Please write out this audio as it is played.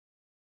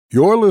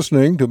You're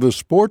listening to the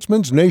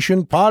Sportsman's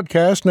Nation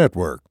Podcast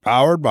Network,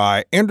 powered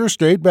by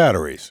Interstate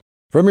Batteries.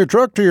 From your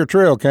truck to your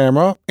trail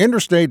camera,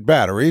 Interstate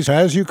Batteries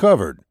has you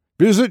covered.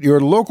 Visit your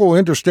local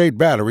Interstate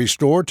Battery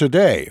store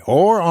today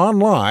or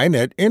online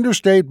at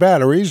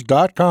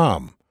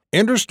interstatebatteries.com.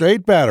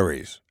 Interstate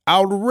Batteries,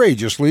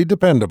 outrageously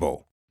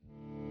dependable.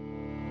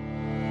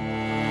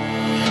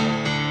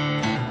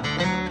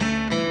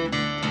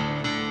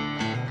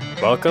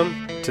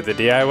 Welcome to the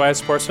DIY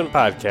Sportsman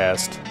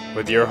Podcast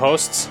with your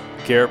hosts,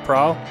 Garrett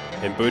Prahl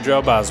and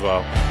Boudreaux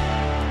Boswell.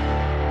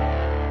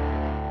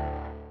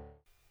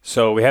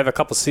 So we have a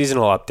couple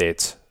seasonal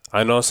updates.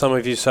 I know some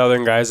of you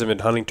southern guys have been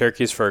hunting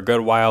turkeys for a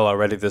good while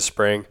already this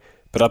spring,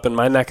 but up in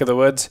my neck of the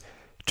woods,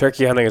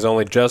 turkey hunting has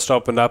only just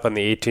opened up on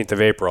the 18th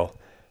of April.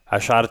 I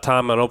shot a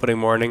tom on opening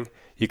morning.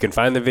 You can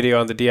find the video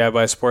on the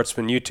DIY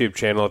Sportsman YouTube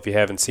channel if you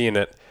haven't seen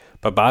it,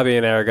 but Bobby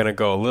and I are going to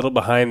go a little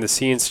behind the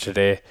scenes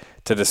today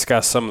to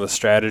discuss some of the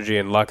strategy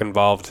and luck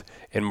involved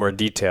in more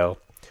detail.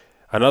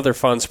 Another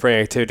fun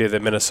spring activity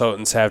that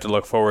Minnesotans have to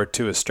look forward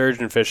to is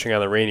sturgeon fishing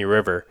on the Rainy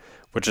River,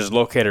 which is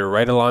located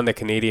right along the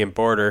Canadian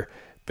border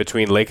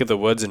between Lake of the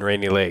Woods and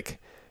Rainy Lake.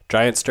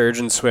 Giant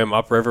sturgeon swim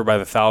upriver by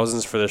the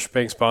thousands for their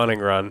spring spawning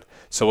run,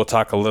 so we'll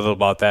talk a little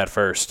about that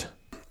first.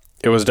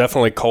 It was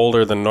definitely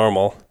colder than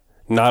normal,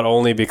 not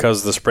only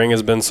because the spring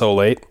has been so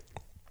late,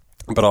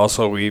 but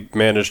also we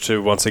managed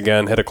to once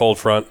again hit a cold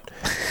front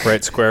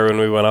right square when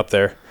we went up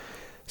there.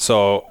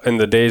 So in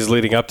the days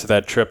leading up to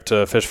that trip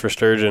to fish for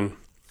sturgeon,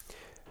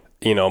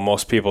 you know,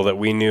 most people that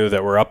we knew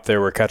that were up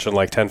there were catching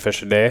like 10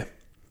 fish a day.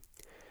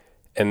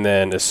 And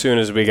then as soon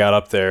as we got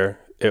up there,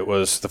 it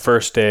was the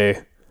first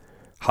day,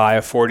 high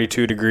of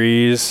 42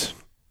 degrees,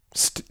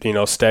 steady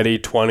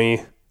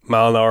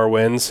 20-mile-an-hour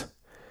winds.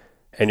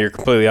 And you're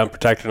completely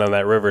unprotected on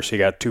that river, so you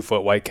got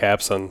 2-foot white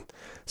caps on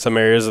some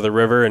areas of the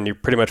river, and you're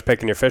pretty much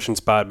picking your fishing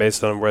spot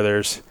based on where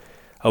there's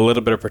a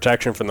little bit of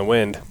protection from the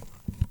wind.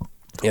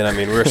 And I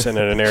mean, we were sitting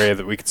in an area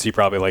that we could see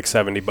probably like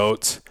 70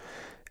 boats,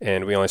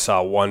 and we only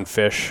saw one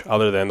fish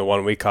other than the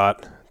one we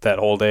caught that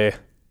whole day.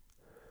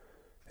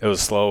 It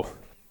was slow.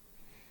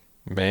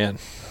 Man.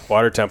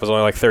 Water temp was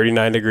only like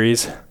 39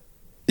 degrees.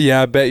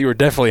 Yeah, I bet you were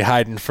definitely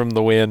hiding from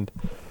the wind.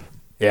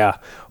 Yeah.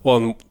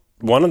 Well,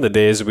 one of the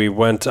days we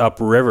went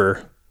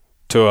upriver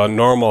to a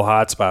normal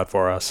hot spot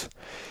for us.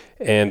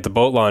 And the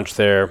boat launch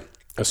there,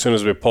 as soon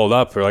as we pulled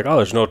up, we were like, oh,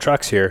 there's no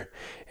trucks here.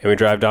 And we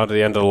drive down to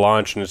the end of the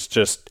launch, and it's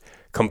just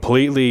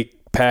completely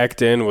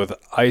packed in with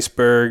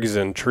icebergs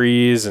and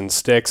trees and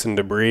sticks and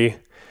debris.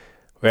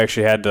 We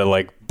actually had to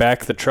like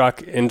back the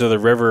truck into the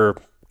river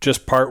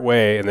just part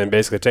way and then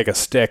basically take a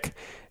stick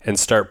and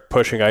start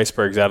pushing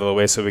icebergs out of the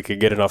way so we could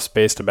get enough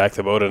space to back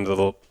the boat into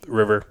the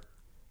river.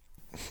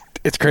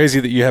 It's crazy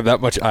that you have that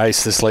much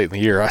ice this late in the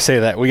year. I say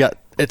that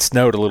it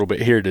snowed a little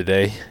bit here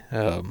today.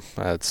 I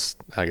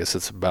guess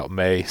it's about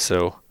May,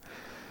 so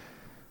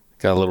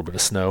got a little bit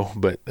of snow,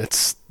 but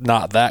it's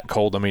not that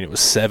cold. I mean, it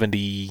was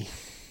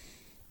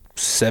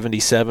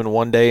 77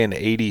 one day and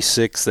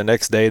 86 the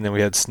next day, and then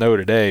we had snow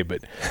today,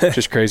 but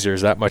just crazy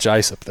there's that much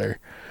ice up there.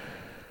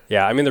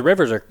 Yeah, I mean, the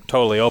rivers are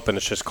totally open.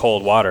 It's just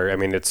cold water. I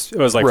mean, it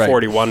was like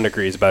 41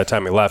 degrees by the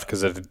time we left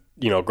because it had,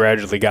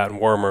 gradually gotten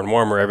warmer and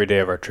warmer every day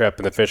of our trip,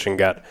 and the fishing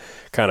got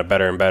kind of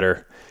better and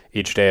better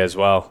each day as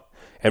well.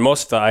 And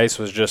most of the ice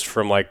was just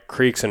from like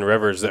creeks and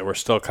rivers that were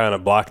still kind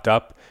of blocked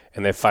up,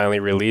 and they finally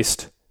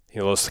released,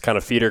 those kind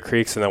of feeder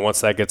creeks, and then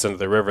once that gets into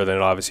the river, then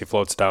it obviously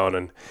floats down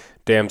and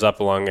dams up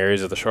along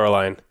areas of the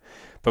shoreline.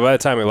 But by the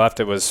time we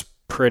left, it was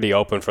pretty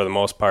open for the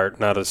most part,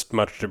 not as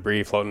much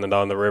debris floating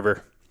down the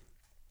river.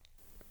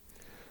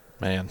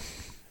 Man.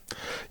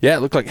 Yeah,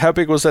 it looked like, how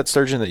big was that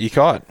sturgeon that you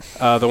caught?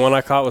 The one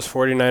I caught was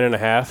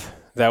 49.5.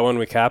 That one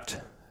we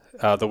capped.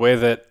 The way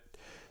that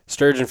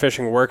sturgeon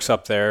fishing works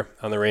up there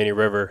on the Rainy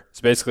River is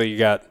basically you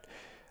got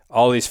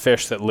all these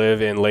fish that live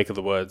in Lake of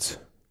the Woods,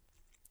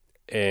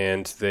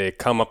 and they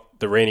come up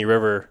the Rainy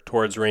River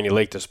towards Rainy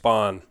Lake to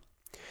spawn.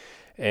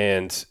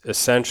 And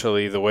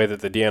essentially the way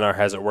that the DNR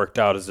has it worked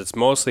out is it's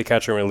mostly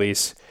catch and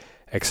release,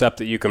 except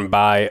that you can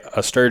buy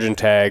a sturgeon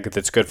tag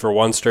that's good for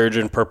one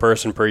sturgeon per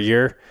person per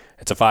year.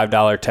 It's a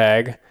 $5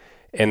 tag,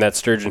 and that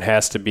sturgeon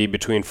has to be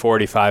between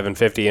 45 and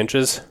 50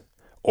 inches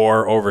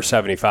or over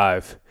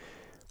 75.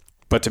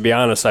 But to be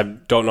honest, I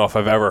don't know if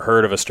I've ever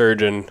heard of a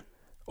sturgeon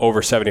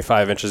over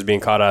 75 inches being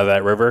caught out of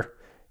that river.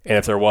 And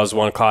if there was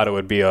one caught, it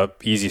would be a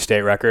easy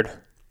state record.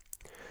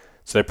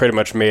 So they pretty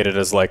much made it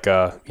as like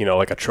a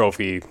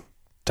trophy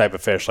type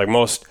of fish. Like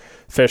most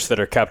fish that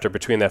are kept are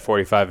between that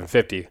 45 and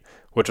 50,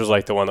 which was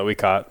like the one that we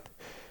caught.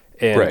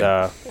 And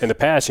in the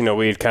past,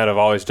 we'd kind of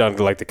always done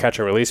like the catch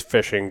and release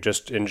fishing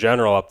just in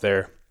general up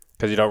there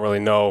because you don't really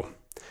know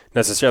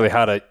necessarily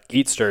how to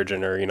eat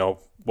sturgeon or,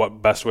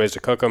 what best ways to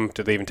cook them.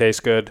 Do they even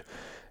taste good?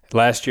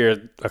 Last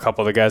year, a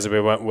couple of the guys that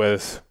we went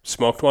with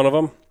smoked one of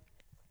them,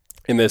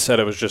 and they said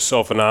it was just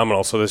so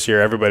phenomenal. So this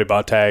year, everybody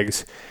bought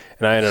tags,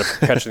 and I ended up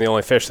catching the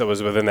only fish that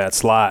was within that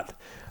slot.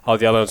 All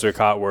the other ones we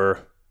caught were,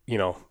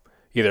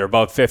 either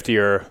above 50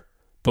 or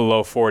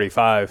below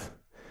 45.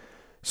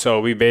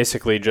 So we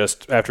basically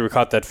just, after we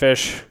caught that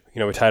fish,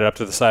 we tied it up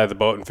to the side of the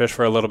boat and fished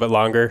for a little bit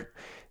longer.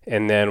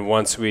 And then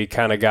once we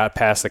kind of got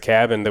past the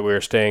cabin that we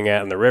were staying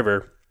at in the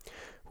river,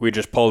 we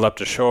just pulled up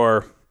to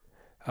shore,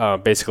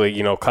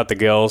 basically, cut the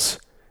gills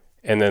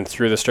and then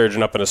threw the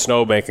sturgeon up in a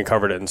snowbank and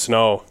covered it in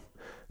snow.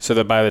 So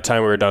that by the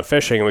time we were done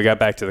fishing and we got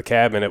back to the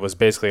cabin, it was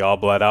basically all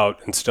bled out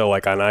and still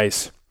like on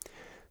ice.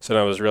 So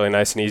that was really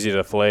nice and easy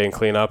to fillet and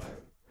clean up.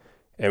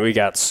 And we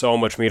got so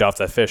much meat off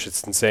that fish.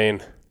 It's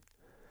insane.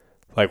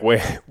 Like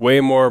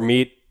way more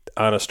meat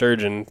on a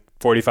sturgeon,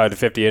 45 to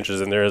 50 inches,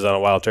 than there is on a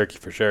wild turkey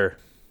for sure.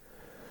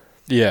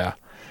 Yeah.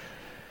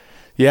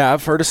 Yeah,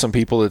 I've heard of some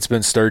people that's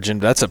been sturgeon.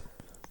 That's a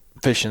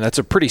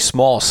pretty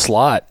small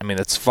slot. I mean,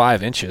 it's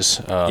 5 inches.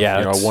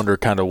 I wonder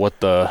kind of what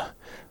the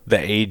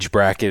age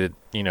bracket,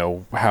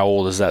 how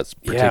old is that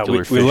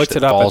particular fish looked that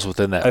it up. falls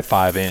within that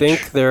 5 inch? I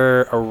think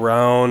they're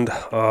around,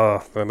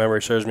 if my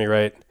memory serves me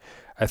right,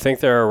 I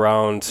think they're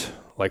around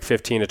like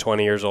 15 to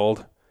 20 years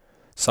old.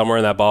 Somewhere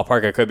in that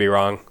ballpark. I could be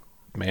wrong.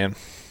 Man.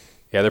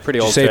 Yeah, they're pretty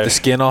old Did you save fish. the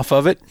skin off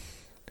of it?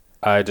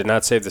 I did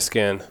not save the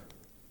skin.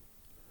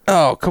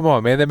 Oh, come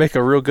on, man. They make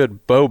a real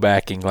good bow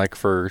backing, like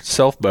for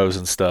self bows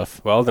and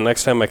stuff. Well, the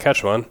next time I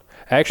catch one.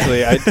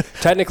 Actually,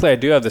 technically I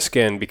do have the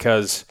skin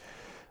because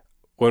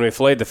when we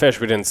filleted the fish,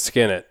 we didn't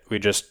skin it. We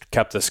just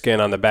kept the skin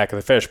on the back of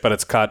the fish, but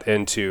it's cut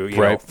into,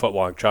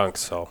 foot-long chunks,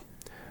 so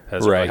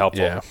that's really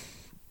helpful. Yeah.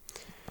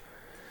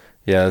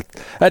 Yeah,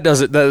 that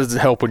doesn't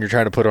help when you're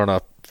trying to put on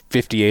a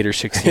 58 or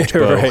 60 inch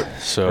bow.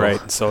 Right. So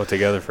Sew it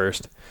together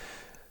first.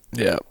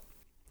 Yeah.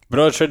 But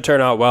no, it should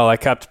turn out well. I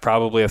kept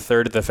probably a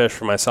third of the fish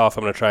for myself.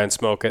 I'm going to try and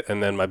smoke it,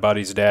 and then my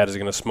buddy's dad is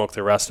going to smoke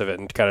the rest of it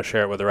and kind of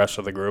share it with the rest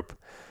of the group.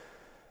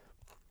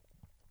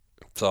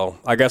 So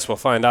I guess we'll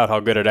find out how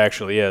good it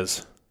actually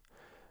is.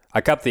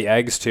 I kept the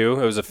eggs too.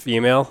 It was a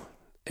female,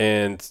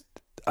 and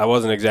I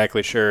wasn't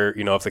exactly sure,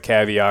 if the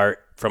caviar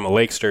from a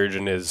lake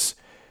sturgeon is,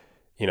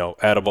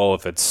 edible,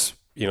 if it's,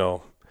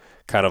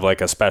 kind of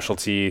like a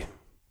specialty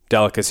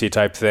delicacy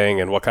type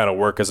thing, and what kind of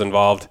work is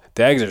involved.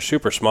 The eggs are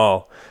super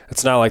small.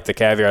 It's not like the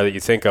caviar that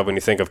you think of when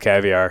you think of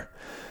caviar.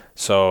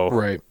 So,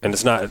 right. And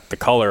it's not the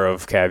color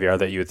of caviar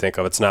that you would think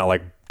of. It's not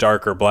like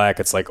dark or black.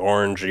 It's like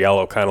orange,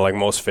 yellow, kind of like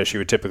most fish you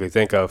would typically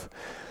think of.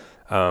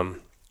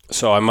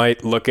 So I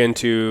might look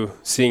into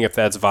seeing if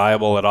that's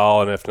viable at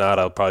all, and if not,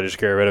 I'll probably just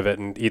get rid of it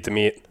and eat the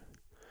meat.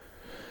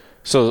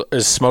 So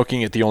is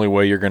smoking it the only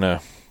way you're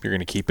gonna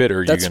keep it, or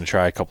are you gonna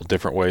try a couple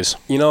different ways?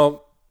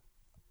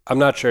 I'm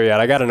not sure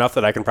yet. I got enough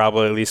that I can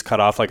probably at least cut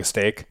off like a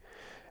steak,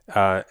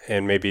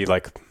 and maybe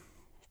like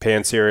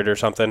pan sear it or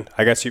something.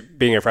 I guess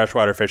being a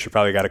freshwater fish, you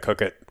probably got to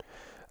cook it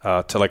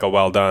to like a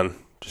well done,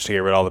 just to get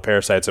rid of all the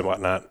parasites and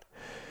whatnot.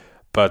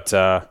 But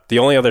the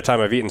only other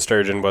time I've eaten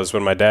sturgeon was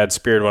when my dad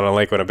speared one on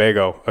Lake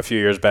Winnebago a few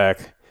years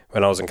back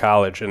when I was in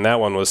college, and that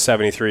one was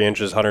 73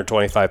 inches,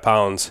 125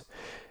 pounds,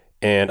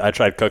 and I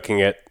tried cooking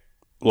it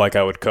like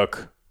I would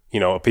cook,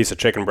 a piece of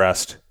chicken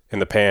breast in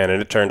the pan,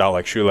 and it turned out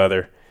like shoe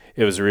leather.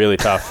 It was really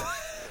tough.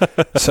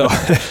 So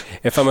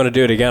if I'm going to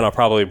do it again, I'll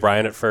probably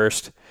brine it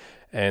first.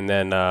 And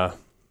then I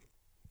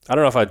don't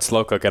know if I'd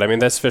slow cook it. I mean,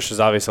 this fish is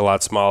obviously a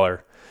lot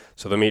smaller,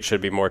 so the meat should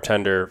be more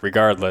tender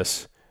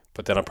regardless.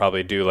 But then I'll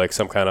probably do like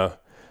some kind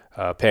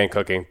of pan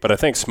cooking. But I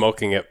think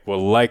smoking it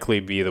will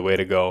likely be the way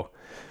to go.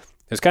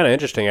 It's kind of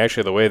interesting,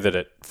 actually, the way that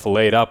it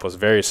filleted up was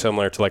very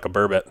similar to like a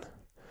burbot.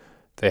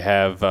 They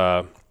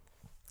have,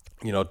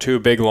 two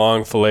big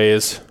long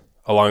fillets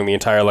along the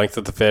entire length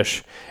of the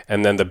fish,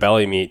 and then the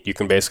belly meat you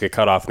can basically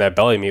cut off, and that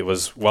belly meat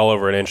was well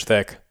over an inch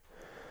thick.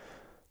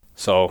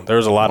 So there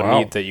was a lot of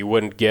meat that you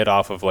wouldn't get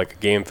off of like a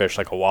game fish,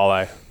 like a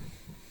walleye.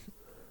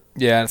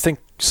 Yeah, I think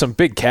some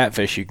big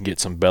catfish you can get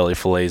some belly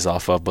fillets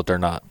off of, but they're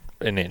not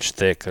an inch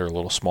thick. They're a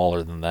little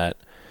smaller than that.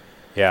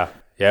 Yeah,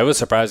 it was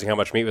surprising how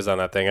much meat was on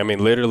that thing. I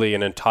mean, literally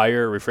an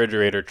entire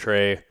refrigerator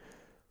tray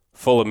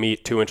full of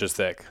meat 2 inches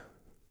thick.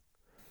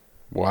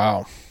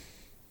 Wow.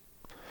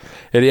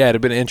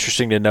 It'd been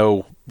interesting to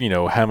know,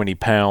 how many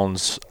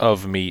pounds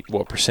of meat,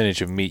 what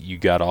percentage of meat you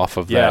got off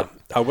of that. Yeah,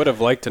 I would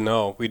have liked to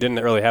know. We didn't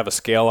really have a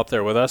scale up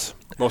there with us.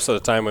 Most of the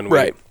time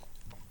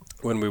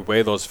when we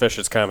weigh those fish,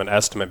 it's kind of an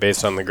estimate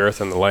based on the girth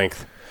and the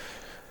length.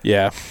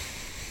 Yeah.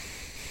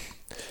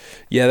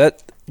 Yeah,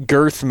 that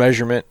girth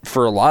measurement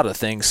for a lot of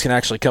things can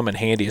actually come in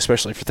handy,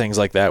 especially for things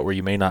like that where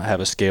you may not have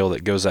a scale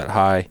that goes that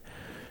high.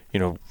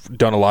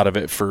 Done a lot of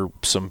it for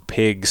some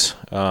pigs.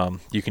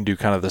 You can do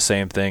kind of the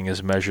same thing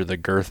as measure the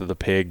girth of the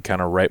pig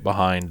kind of right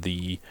behind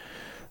the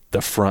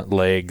front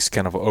legs,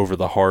 kind of over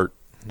the heart.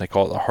 They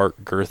call it the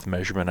heart girth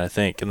measurement, I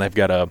think. And they've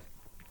got a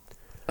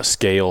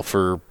scale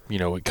for,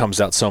 it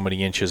comes out so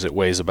many inches, it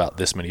weighs about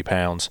this many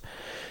pounds.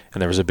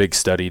 And there was a big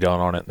study done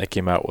on it, and they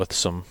came out with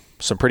some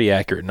pretty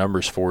accurate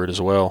numbers for it as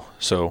well.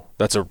 So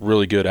that's a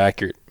really good,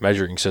 accurate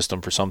measuring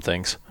system for some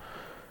things.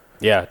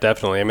 Yeah,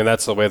 definitely. I mean,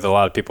 that's the way that a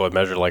lot of people would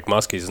measure like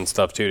muskies and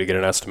stuff too to get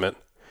an estimate.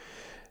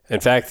 In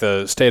fact,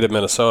 the state of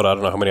Minnesota, I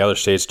don't know how many other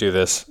states do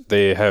this,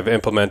 they have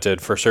implemented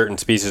for certain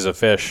species of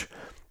fish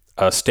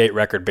a state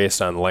record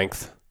based on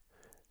length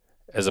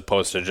as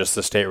opposed to just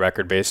the state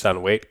record based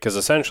on weight. Because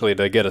essentially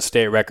to get a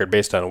state record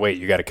based on weight,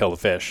 you got to kill the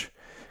fish.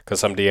 because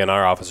some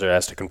DNR officer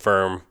has to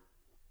confirm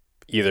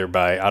either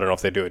by, I don't know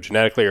if they do it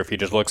genetically or if he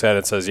just looks at it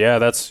and says, yeah,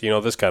 that's,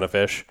 this kind of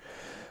fish.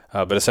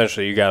 But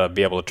essentially you got to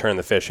be able to turn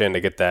the fish in to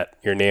get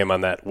your name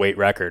on that weight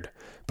record.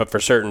 But for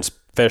certain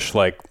fish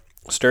like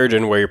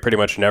sturgeon, where you're pretty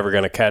much never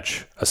going to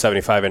catch a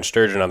 75-inch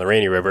sturgeon on the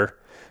Rainy River,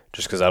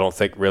 just because I don't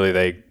think really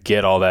they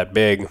get all that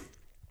big.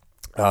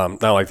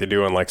 Not like they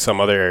do in like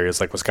some other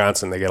areas like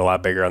Wisconsin. They get a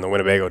lot bigger on the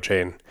Winnebago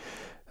chain.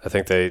 I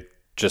think they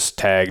just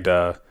tagged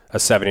a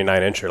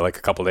 79-incher like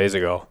a couple days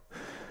ago.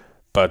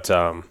 But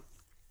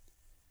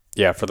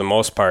yeah, for the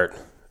most part,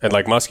 and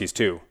like muskies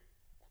too,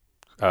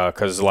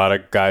 because a lot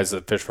of guys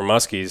that fish for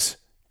muskies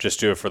just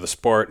do it for the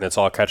sport, and it's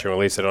all catch and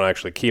release. They don't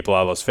actually keep a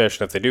lot of those fish.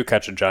 And if they do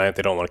catch a giant,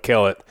 they don't want to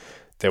kill it.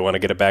 They want to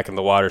get it back in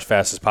the water as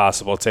fast as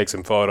possible, take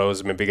some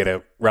photos, maybe get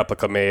a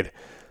replica made.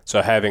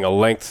 So having a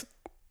length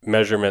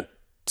measurement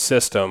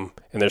system,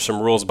 and there's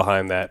some rules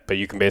behind that, but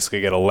you can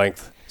basically get a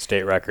length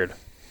state record.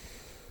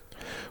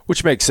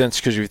 Which makes sense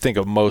because you think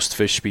of most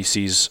fish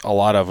species, a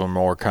lot of them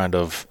are kind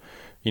of,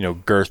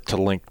 girth to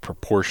length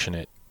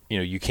proportionate.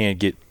 You can't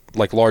get,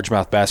 like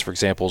largemouth bass, for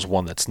example, is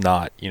one that's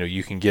not.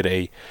 You can get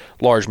a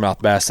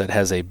largemouth bass that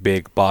has a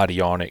big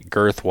body on it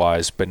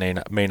girth-wise, but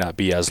may not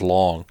be as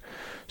long.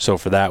 So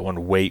for that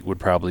one, weight would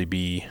probably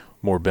be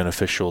more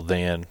beneficial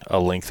than a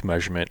length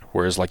measurement.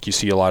 Whereas like you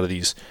see a lot of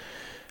these,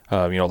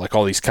 like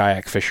all these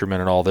kayak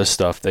fishermen and all this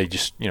stuff, they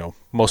just,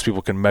 most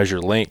people can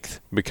measure length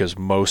because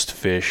most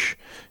fish,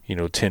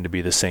 tend to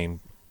be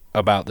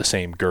about the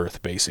same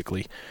girth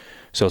basically.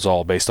 So it's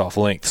all based off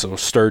length. So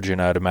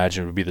sturgeon, I'd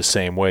imagine, would be the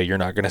same way. You're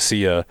not going to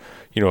see a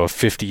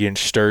 50-inch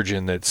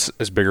sturgeon that's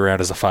as big around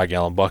as a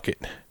 5-gallon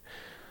bucket.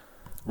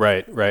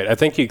 Right. I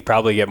think you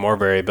probably get more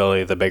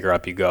variability the bigger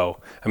up you go.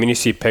 I mean, you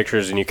see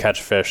pictures and you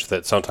catch fish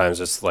that sometimes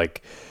it's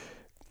like,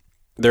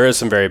 there is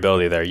some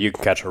variability there. You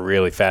can catch a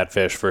really fat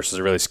fish versus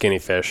a really skinny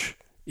fish,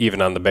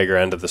 even on the bigger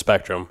end of the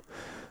spectrum.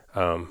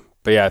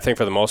 But yeah, I think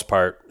for the most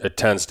part, it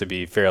tends to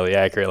be fairly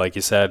accurate, like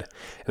you said.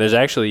 And there's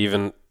actually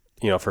even,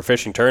 for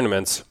fishing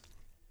tournaments,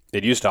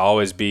 it used to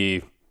always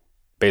be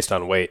based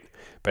on weight.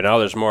 But now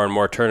there's more and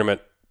more tournament,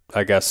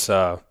 I guess,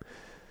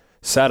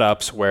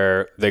 setups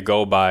where they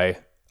go by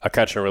a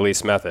catch and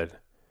release method.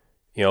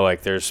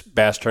 Like there's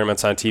bass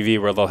tournaments on TV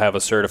where they'll have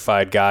a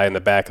certified guy in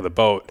the back of the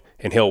boat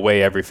and he'll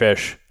weigh every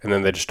fish and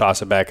then they just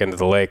toss it back into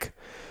the lake.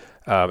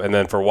 And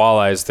then for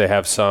walleyes, they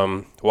have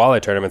some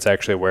walleye tournaments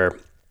actually where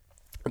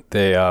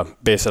they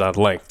base it on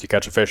length. You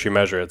catch a fish, you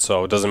measure it.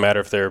 So it doesn't matter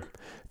if they're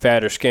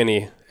fat or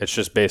skinny. It's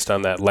just based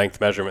on that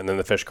length measurement. And then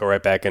the fish go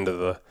right back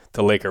into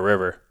the lake or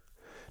river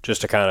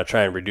just to kind of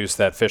try and reduce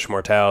that fish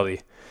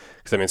mortality.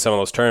 Because, I mean, some of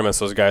those tournaments,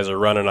 those guys are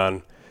running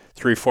on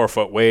 3-4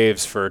 foot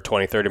waves for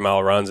 20-30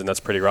 mile runs, and that's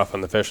pretty rough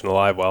on the fish in the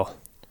live well.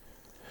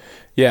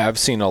 Yeah, I've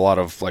seen a lot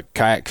of like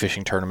kayak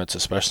fishing tournaments,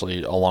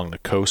 especially along the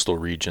coastal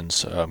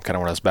regions. Kind of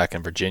when I was back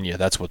in Virginia,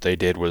 that's what they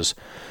did was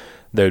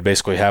they would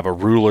basically have a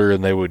ruler,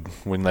 and they would,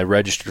 when they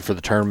registered for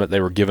the tournament, they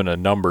were given a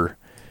number,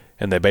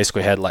 and they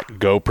basically had like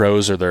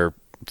GoPros or their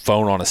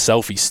phone on a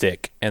selfie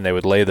stick, and they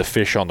would lay the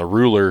fish on the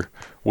ruler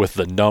with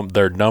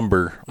their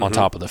number on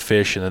top of the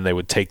fish, and then they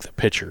would take the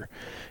picture.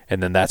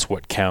 And then that's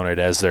what counted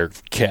as their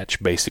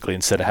catch, basically.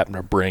 Instead of having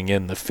to bring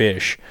in the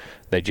fish,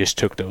 they just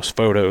took those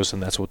photos,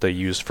 and that's what they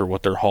used for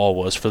what their haul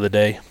was for the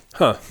day.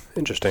 Huh.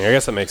 Interesting. I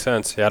guess that makes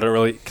sense. Yeah, I don't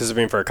really, because I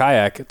mean, for a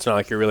kayak, it's not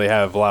like you really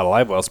have a lot of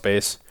live well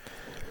space,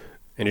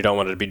 and you don't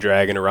want it to be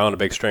dragging around a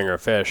big stringer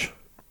of fish.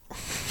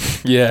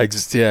 Yeah,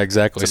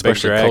 exactly.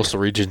 Especially in coastal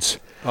regions.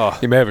 Oh.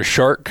 You may have a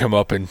shark come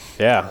up and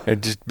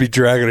just be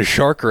dragging a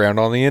shark around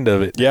on the end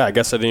of it. Yeah, I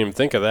guess I didn't even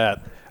think of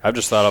that. I've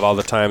just thought of all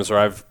the times where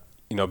I've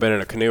been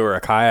in a canoe or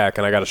a kayak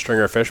and I got a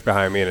stringer of fish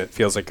behind me and it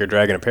feels like you're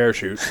dragging a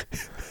parachute.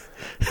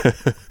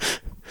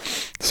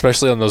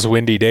 Especially on those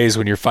windy days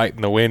when you're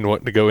fighting the wind,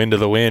 wanting to go into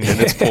the wind and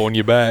it's pulling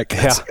you back.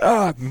 Yeah.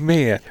 Oh,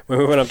 man. When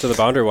we went up to the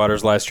Boundary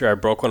Waters last year, I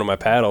broke one of my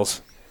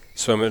paddles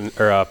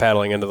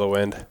paddling into the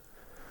wind.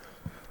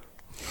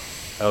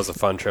 That was a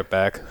fun trip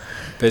back.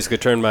 Basically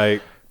turned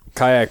my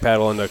kayak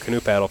paddle into a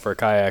canoe paddle for a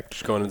kayak,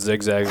 just going in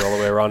zigzags all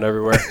the way around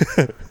everywhere.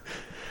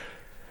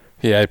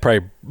 Yeah, I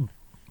probably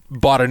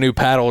bought a new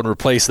paddle and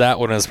replaced that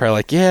one. I was probably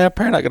like, yeah, I'm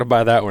probably not going to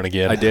buy that one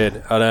again. I did.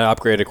 And I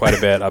upgraded quite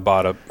a bit. I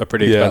bought a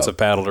pretty expensive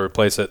paddle to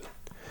replace it.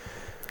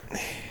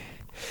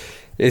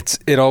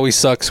 It always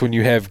sucks when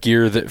you have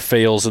gear that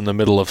fails in the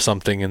middle of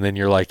something and then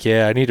you're like,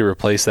 yeah, I need to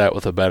replace that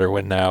with a better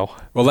one now.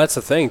 Well, that's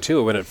the thing,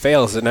 too. When it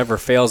fails, it never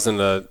fails in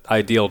the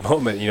ideal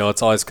moment.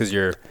 It's always because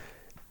you're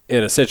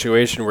in a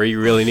situation where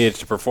you really need it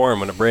to perform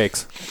when it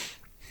breaks.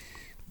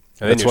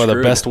 And that's why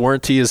the best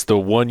warranty is the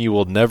one you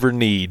will never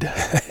need.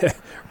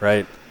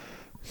 Right.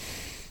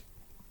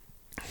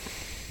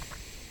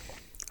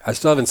 I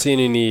still haven't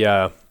seen any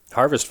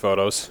harvest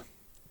photos.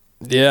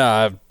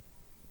 Yeah,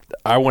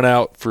 I went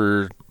out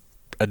for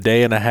a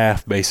day and a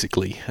half,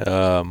 basically.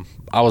 I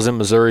was in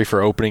Missouri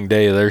for opening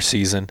day of their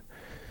season.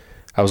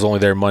 I was only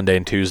there Monday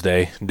and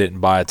Tuesday. Didn't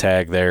buy a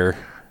tag there.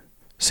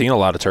 Seen a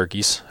lot of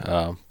turkeys,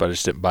 but I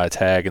just didn't buy a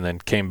tag, and then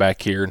came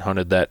back here and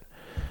hunted that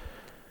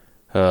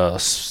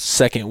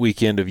second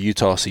weekend of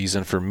Utah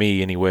season for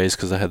me anyways,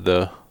 because I had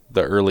the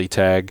early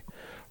tag.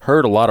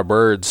 Heard a lot of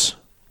birds,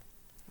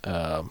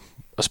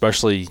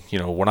 especially,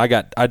 when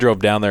I drove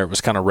down there, it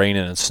was kind of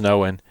raining and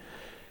snowing.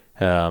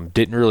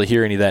 Didn't really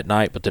hear any that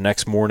night, but the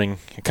next morning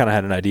I kind of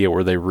had an idea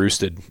where they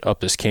roosted up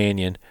this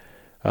canyon,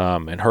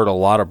 and heard a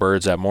lot of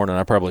birds that morning.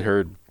 I probably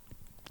heard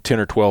 10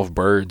 or 12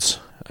 birds.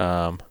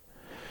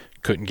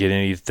 Couldn't get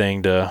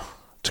anything to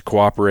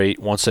cooperate.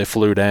 Once they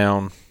flew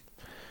down,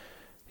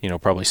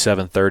 probably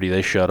 7:30,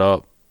 they shut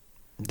up.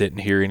 Didn't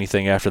hear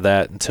anything after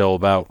that until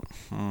about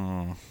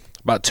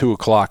 2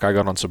 o'clock. I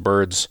got on some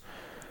birds.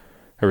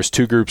 There was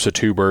 2 groups of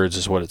 2 birds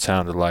is what it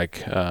sounded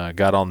like.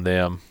 Got on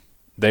them.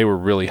 They were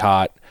really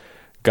hot.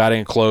 Got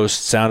in close,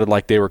 sounded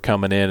like they were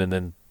coming in, and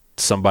then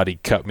somebody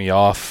cut me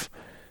off,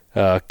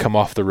 come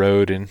off the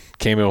road and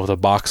came in with a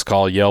box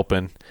call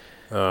yelping,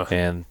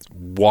 and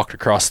walked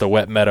across the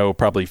wet meadow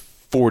probably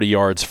 40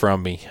 yards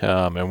from me.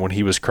 And when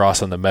he was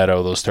crossing the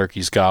meadow, those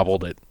turkeys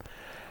gobbled it.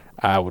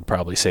 I would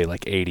probably say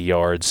like 80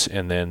 yards,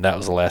 and then that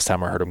was the last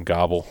time I heard him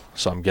gobble.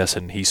 So I'm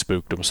guessing he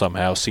spooked him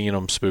somehow. Seeing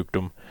him spooked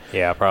him.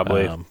 Yeah,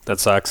 probably. That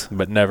sucks.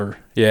 But never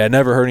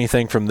heard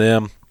anything from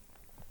them.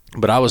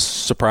 But I was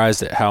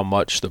surprised at how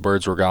much the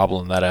birds were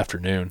gobbling that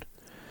afternoon.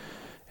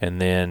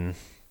 And then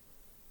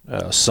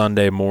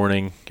Sunday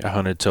morning, I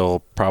hunted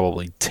till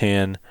probably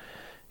 10,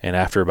 and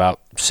after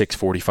about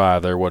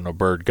 6:45, there wasn't a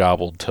bird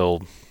gobbled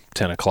till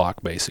 10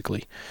 o'clock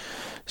basically.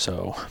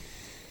 So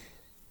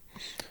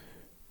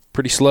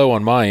pretty slow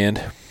on my end.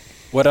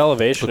 What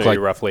elevation are you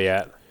roughly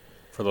at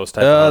for those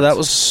type of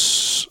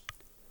hunts?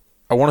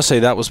 I want to say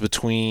that was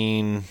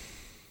between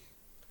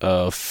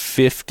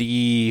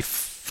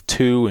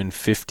 52 and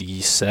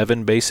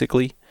 57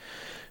 basically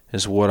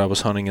is what I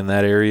was hunting in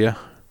that area.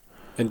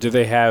 And do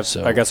they have,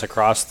 I guess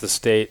across the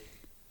state,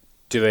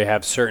 do they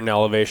have certain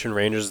elevation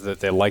ranges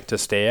that they like to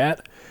stay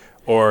at?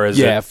 Or is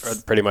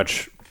it pretty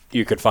much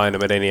you could find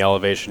them at any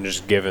elevation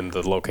just given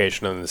the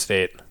location in the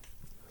state?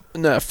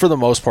 No, for the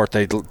most part,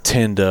 they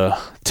tend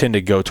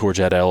to go towards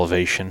that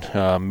elevation,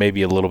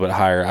 maybe a little bit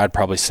higher. I'd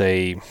probably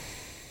say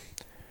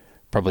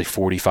probably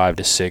 45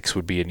 to 6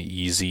 would be an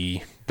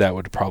easy. That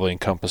would probably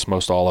encompass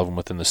most all of them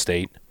within the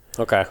state.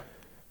 Okay.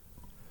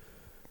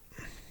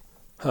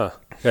 Huh.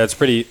 Yeah, it's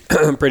pretty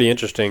pretty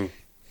interesting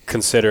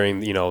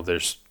considering,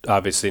 there's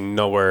obviously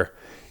nowhere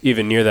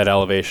even near that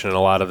elevation in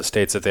a lot of the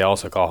states that they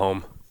also call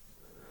home.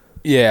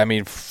 Yeah, I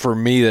mean, for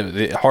me,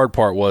 the hard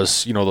part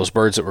was, those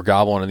birds that were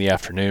gobbling in the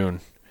afternoon.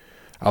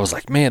 I was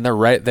like, man, they're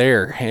right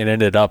there. And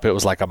ended up, it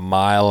was like 1.25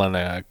 miles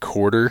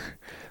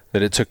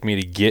that it took me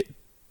to get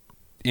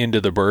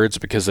into the birds,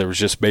 because there was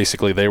just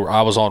basically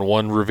I was on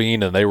one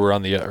ravine and they were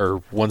on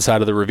one side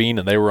of the ravine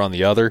and they were on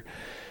the other.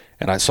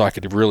 And I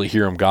could really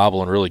hear them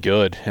gobbling really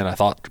good. And I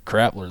thought,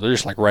 crap, they're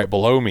just like right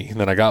below me. And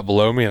then I got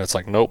below me and it's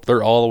like, nope,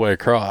 they're all the way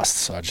across.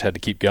 So I just had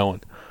to keep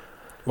going.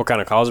 What kind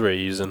of calls were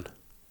you using?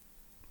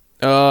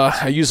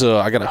 I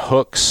got a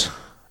Hooks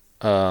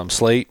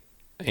slate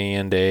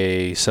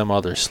and some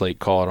other slate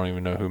call. I don't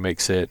even know who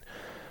makes it.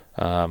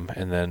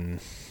 And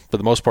then for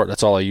the most part,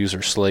 that's all I use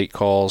are slate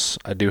calls.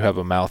 I do have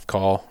a mouth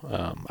call.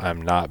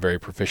 I'm not very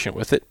proficient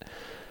with it.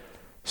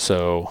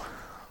 So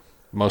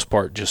most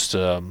part just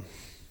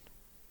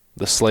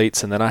the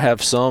slates. And then I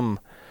have some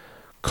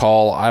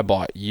call I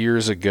bought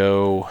years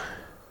ago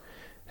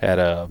at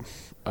a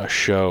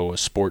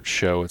sports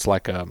show. It's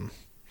like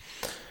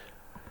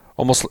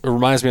almost, it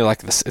reminds me of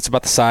like this. It's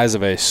about the size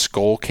of a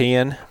skull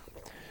can.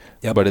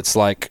 Yep. But it's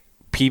like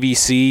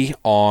PVC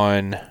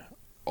on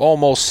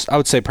almost, I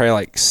would say probably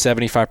like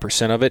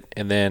 75% of it,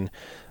 and then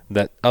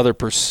that other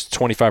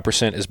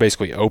 25% is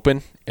basically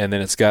open, and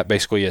then it's got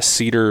basically a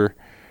cedar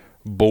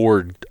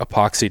board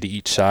epoxy to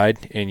each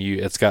side, and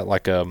it's got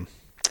like a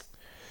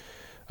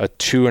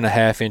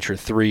 2.5 inch or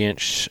 3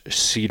 inch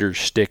cedar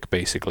stick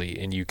basically,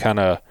 and you kind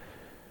of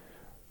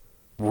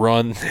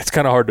run. It's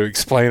kind of hard to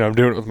explain. I'm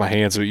doing it with my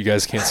hands, but you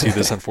guys can't see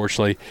this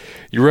unfortunately.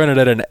 You run it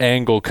at an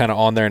angle kind of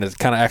on there, and it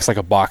kind of acts like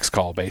a box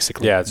call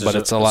basically. Yeah, it's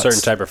a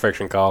certain type of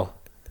friction call.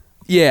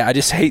 Yeah, I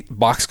just hate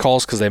box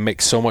calls because they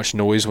make so much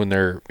noise when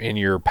they're in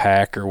your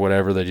pack or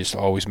whatever. They're just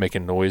always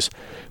making noise.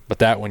 But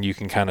that one, you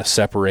can kind of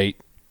separate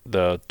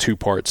the two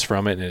parts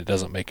from it, and it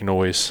doesn't make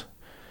noise.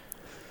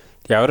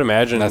 Yeah, I would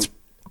imagine that's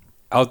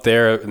out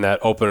there in that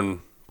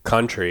open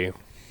country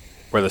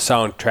where the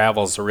sound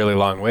travels a really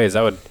long ways.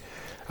 I would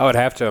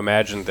have to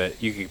imagine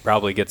that you could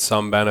probably get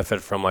some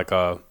benefit from like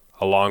a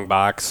long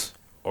box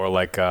or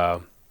like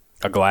a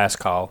glass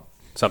call,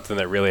 something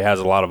that really has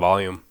a lot of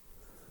volume.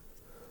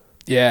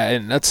 Yeah,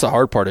 and that's the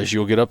hard part is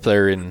you'll get up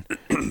there and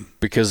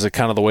because of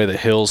kind of the way the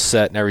hill's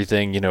set and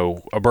everything,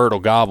 a bird will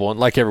gobble, and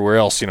like everywhere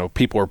else,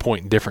 people are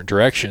pointing different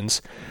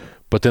directions,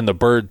 but then the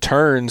bird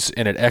turns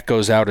and it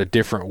echoes out a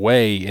different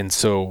way, and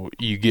so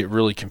you get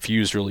really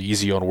confused really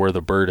easy on where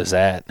the bird is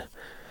at,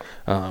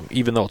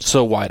 even though it's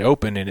so wide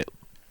open, and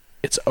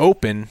it's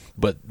open,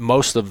 but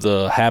most of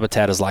the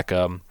habitat is like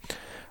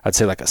I'd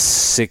say like a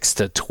 6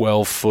 to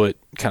 12 foot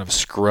kind of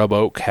scrub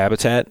oak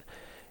habitat.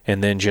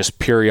 And then just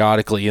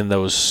periodically in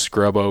those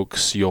scrub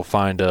oaks, you'll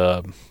find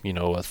a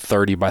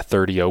 30 by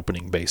 30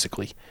 opening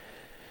basically.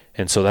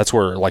 And so that's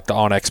where like the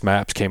onX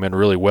maps came in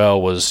really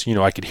well was,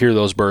 I could hear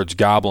those birds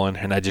gobbling,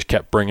 and I just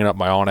kept bringing up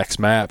my onX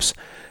maps,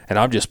 and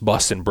I'm just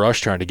busting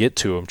brush trying to get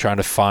to them, trying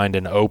to find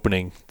an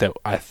opening that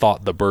I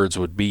thought the birds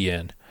would be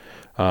in,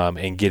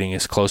 and getting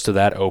as close to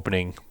that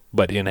opening,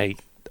 but in a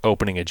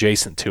opening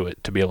adjacent to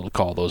it to be able to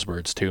call those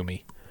birds to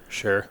me.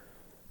 Sure.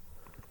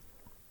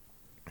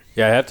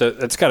 Yeah,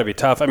 it's got to be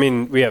tough. I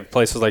mean, we have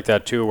places like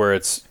that too where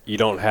you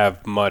don't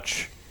have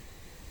much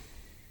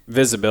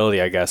visibility,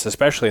 I guess,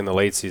 especially in the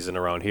late season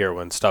around here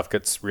when stuff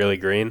gets really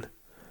green.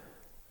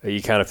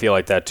 You kind of feel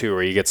like that too,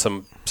 where you get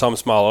some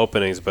small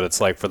openings, but it's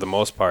like for the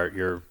most part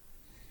you're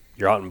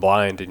out and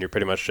blind, and you're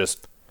pretty much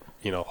just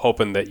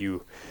hoping that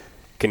you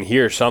can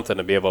hear something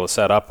to be able to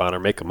set up on or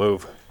make a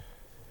move.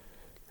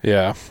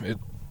 Yeah,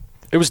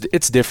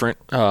 it's different.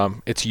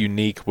 It's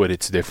unique, but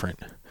it's different.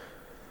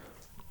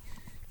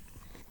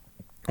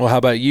 Well, how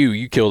about you?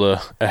 You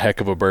killed a heck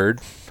of a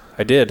bird.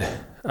 I did,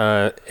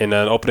 in an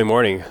opening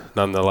morning,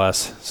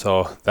 nonetheless.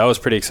 So that was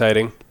pretty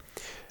exciting.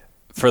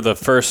 For the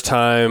first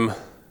time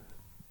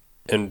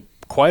in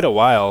quite a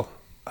while,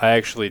 I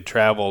actually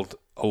traveled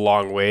a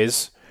long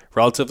ways,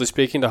 relatively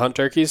speaking, to hunt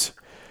turkeys.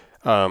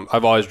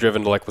 I've always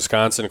driven to like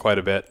Wisconsin quite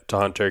a bit to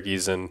hunt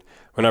turkeys, and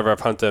whenever I've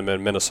hunted them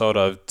in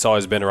Minnesota, it's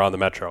always been around the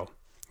metro.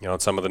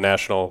 Some of the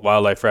national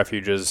wildlife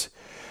refuges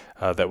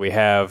that we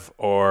have,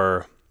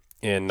 or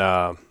in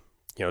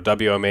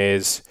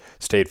WMAs,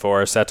 state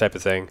forests, that type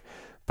of thing.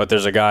 But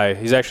there's a guy,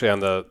 he's actually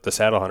on the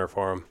Saddle Hunter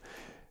forum,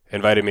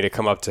 invited me to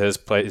come up to his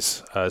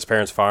place, his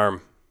parents'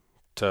 farm,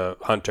 to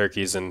hunt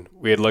turkeys. And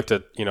we had looked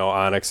at,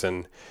 onX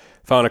and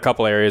found a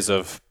couple areas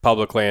of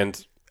public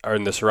land or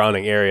in the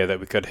surrounding area that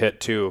we could hit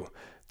too.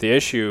 The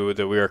issue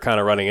that we were kind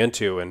of running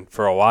into, and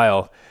for a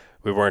while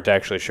we weren't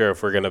actually sure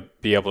if we're going to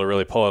be able to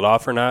really pull it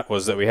off or not,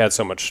 was that we had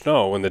so much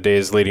snow in the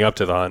days leading up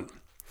to the hunt.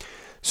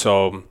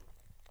 So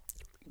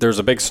there's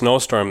a big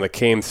snowstorm that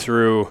came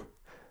through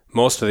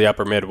most of the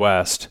upper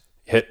Midwest,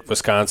 hit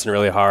Wisconsin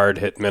really hard,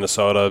 hit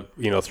Minnesota,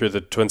 through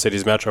the Twin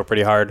Cities metro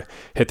pretty hard,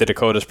 hit the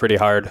Dakotas pretty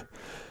hard.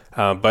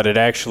 But it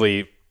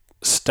actually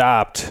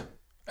stopped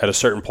at a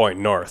certain point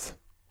north.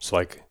 So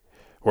like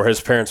where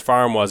his parents'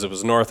 farm was, it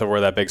was north of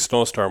where that big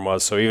snowstorm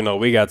was. So even though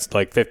we got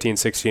like 15,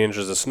 16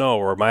 inches of snow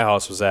where my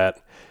house was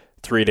at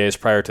 3 days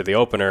prior to the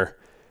opener,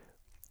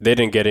 they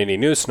didn't get any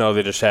new snow.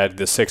 They just had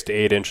the 6 to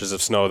 8 inches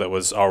of snow that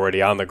was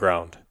already on the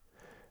ground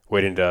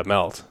waiting to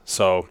melt.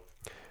 So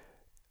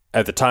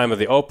at the time of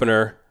the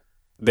opener,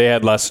 they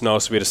had less snow,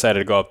 so we decided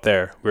to go up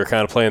there. We were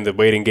kind of playing the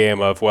waiting game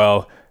of,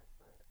 well,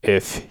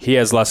 if he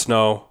has less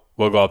snow,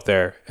 we'll go up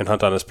there and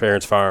hunt on his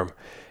parents' farm.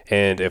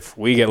 And if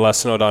we get less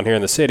snow down here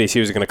in the cities, he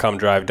was going to come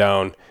drive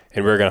down,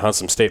 and we were going to hunt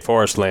some state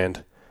forest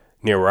land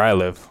near where I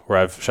live, where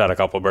I've shot a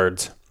couple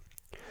birds.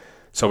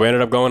 So we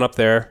ended up going up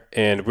there,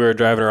 and we were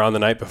driving around the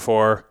night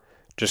before,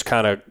 just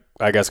kind of,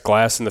 I guess,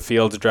 glass in the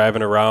fields,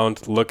 driving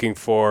around, looking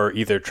for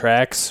either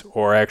tracks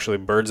or actually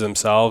birds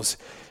themselves.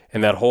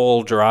 And that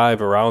whole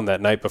drive around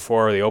that night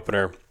before the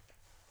opener,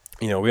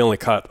 we only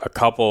cut a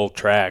couple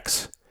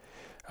tracks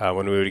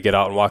when we would get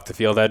out and walk the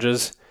field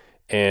edges.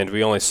 And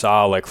we only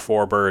saw like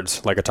 4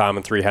 birds, like a tom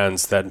and 3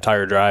 hens, that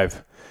entire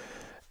drive,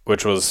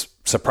 which was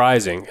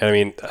surprising. I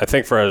mean, I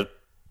think at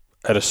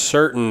a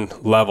certain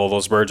level,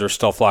 those birds are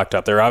still flocked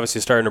up. They're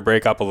obviously starting to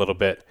break up a little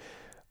bit,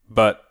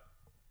 but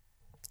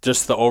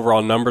just the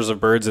overall numbers of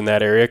birds in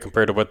that area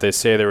compared to what they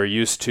say they were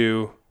used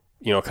to,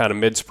 kind of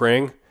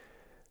mid-spring,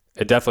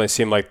 it definitely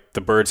seemed like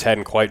the birds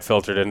hadn't quite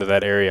filtered into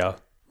that area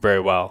very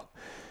well.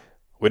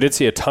 We did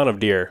see a ton of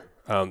deer.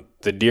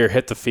 The deer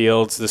hit the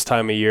fields this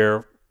time of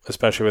year,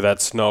 especially with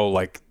that snow,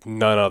 like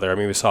none other. I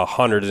mean, we saw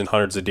hundreds and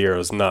hundreds of deer. It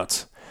was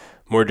nuts.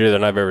 More deer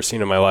than I've ever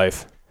seen in my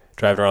life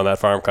driving around that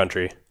farm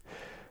country.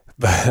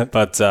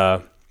 But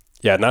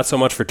yeah, not so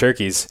much for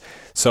turkeys.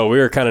 So we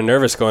were kind of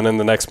nervous going in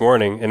the next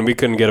morning, and we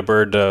couldn't get a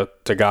bird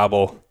to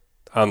gobble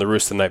on the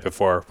roost the night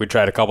before. We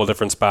tried a couple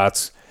different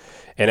spots,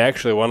 and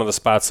actually one of the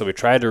spots that we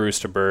tried to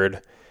roost a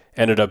bird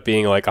ended up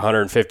being like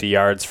 150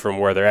 yards from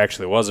where there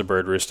actually was a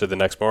bird roosted the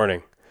next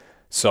morning.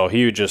 So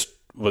he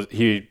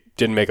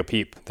didn't make a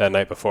peep that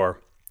night before.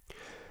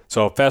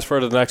 So fast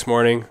forward to the next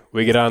morning,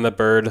 we get on the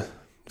bird,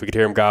 we could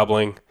hear him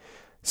gobbling,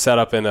 set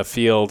up in a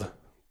field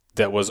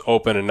that was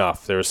open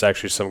enough. There was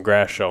actually some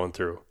grass showing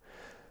through.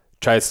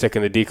 Tried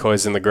sticking the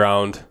decoys in the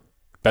ground,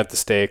 bent the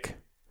stake.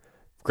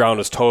 Ground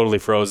was totally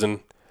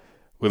frozen.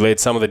 We laid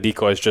some of the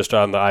decoys just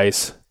on the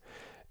ice,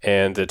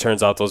 and it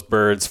turns out those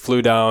birds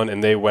flew down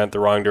and they went the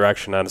wrong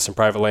direction onto some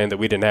private land that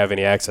we didn't have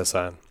any access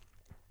on.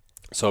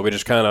 So we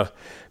just kind of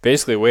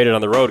basically waited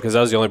on the road because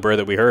that was the only bird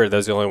that we heard. That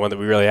was the only one that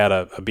we really had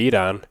a beat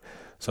on.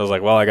 So I was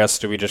like, well, I guess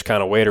do we just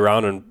kind of wait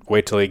around and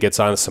wait till he gets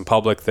on some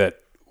public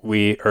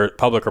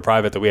public or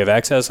private that we have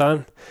access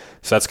on?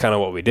 So that's kind of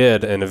what we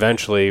did, and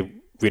eventually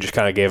we just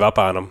kind of gave up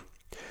on him.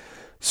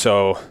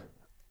 So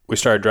we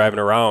started driving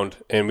around,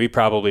 and we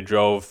probably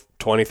drove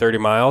 20, 30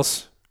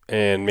 miles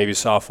and maybe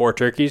saw 4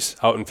 turkeys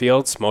out in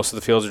fields. Most of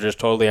the fields are just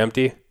totally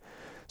empty.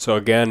 So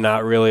again,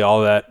 not really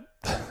all that,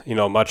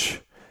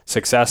 much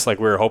success like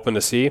we were hoping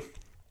to see.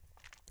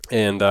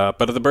 And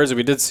but the birds that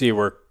we did see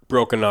were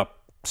broken up,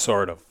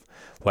 sort of,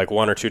 like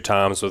 1 or 2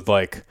 toms with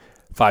like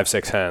 5,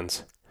 6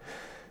 hens.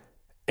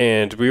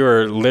 And we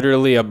were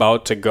literally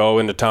about to go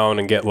into town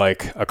and get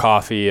like a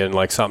coffee and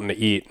like something to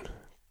eat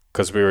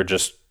because we were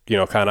just,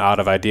 kind of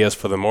out of ideas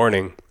for the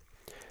morning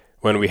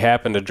when we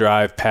happened to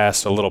drive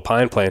past a little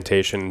pine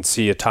plantation and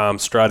see a tom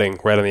strutting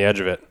right on the edge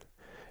of it.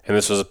 And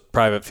this was a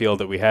private field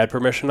that we had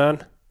permission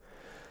on.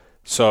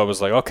 So I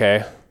was like,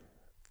 okay,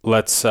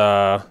 let's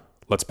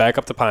back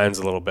up the pines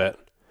a little bit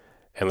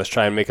and let's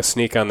try and make a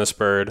sneak on this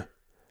bird,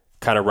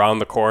 kind of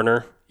round the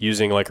corner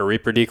using like a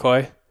reaper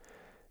decoy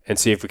and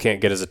see if we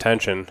can't get his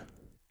attention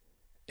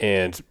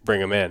and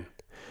bring him in.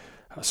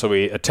 So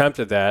we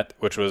attempted that,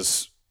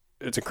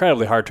 it's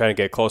incredibly hard trying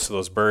to get close to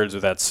those birds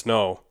with that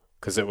snow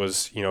because it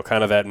was,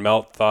 kind of that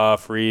melt, thaw,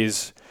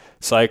 freeze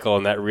cycle,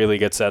 and that really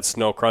gets that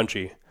snow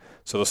crunchy.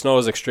 So the snow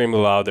was extremely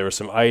loud. There was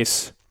some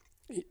ice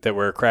that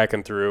we're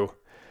cracking through,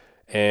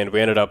 and we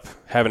ended up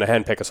having a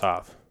hen pick us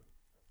off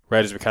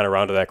right as we kind of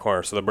rounded that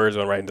corner. So the birds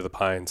went right into the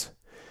pines.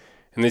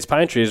 And these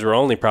pine trees were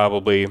only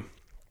probably,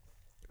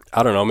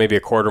 I don't know, maybe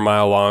a quarter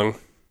mile long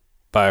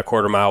by a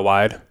quarter mile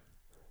wide.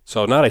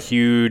 So not a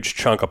huge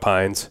chunk of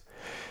pines.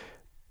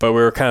 But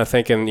we were kind of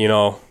thinking, we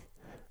know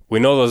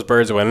those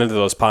birds went into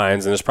those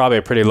pines, and there's probably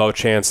a pretty low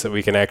chance that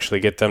we can actually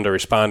get them to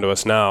respond to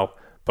us now.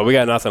 But we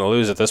got nothing to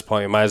lose at this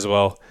point. We might as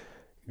well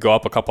go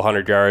up a couple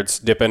 100 yards,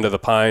 dip into the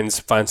pines,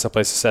 find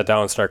someplace to sit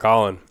down and start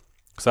calling.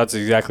 So that's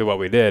exactly what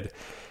we did.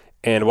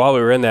 And while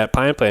we were in that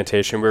pine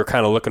plantation, we were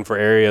kind of looking for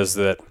areas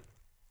that,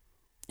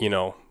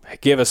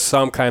 give us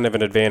some kind of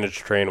an advantage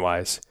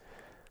terrain-wise.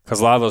 Because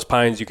a lot of those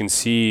pines you can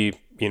see,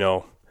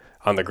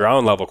 on the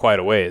ground level quite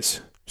a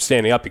ways.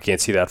 Standing up, you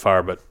can't see that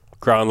far, but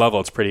ground level,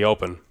 it's pretty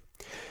open.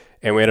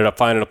 And we ended up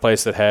finding a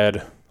place that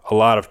had a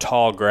lot of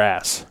tall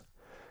grass,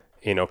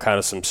 kind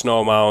of some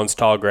snow mounds,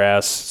 tall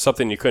grass,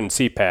 something you couldn't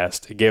see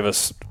past. It gave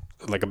us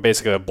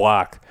basically a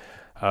block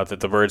that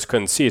the birds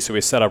couldn't see. So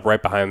we set up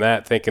right behind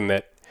that, thinking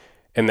that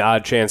in the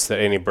odd chance that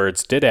any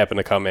birds did happen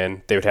to come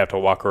in, they would have to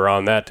walk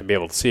around that to be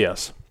able to see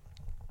us.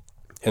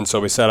 And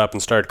so we set up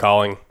and started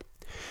calling.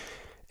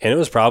 And it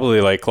was probably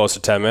like close to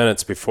 10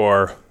 minutes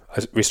before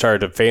we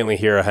started to faintly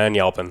hear a hen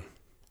yelping.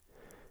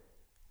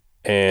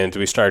 And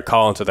we started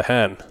calling to the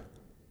hen.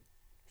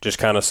 Just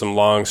kind of some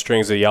long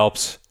strings of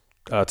yelps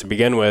to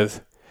begin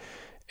with.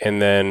 And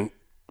then,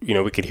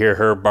 we could hear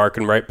her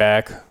barking right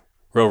back.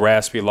 Real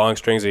raspy, long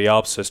strings of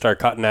yelps. So I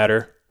started cutting at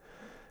her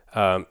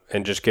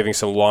and just giving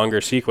some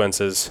longer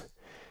sequences.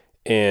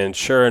 And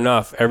sure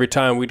enough, every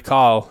time we'd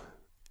call,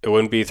 it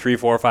wouldn't be 3,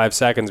 4, 5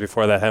 seconds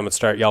before that hen would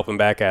start yelping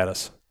back at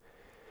us.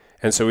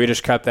 And so we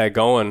just kept that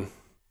going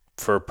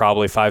for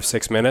probably 5,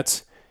 6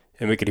 minutes,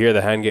 and we could hear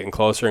the hen getting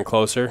closer and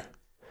closer,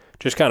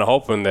 just kind of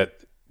hoping that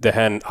the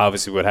hen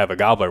obviously would have a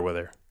gobbler with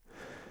her.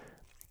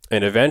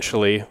 And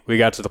eventually, we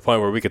got to the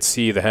point where we could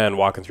see the hen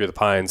walking through the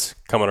pines,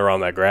 coming around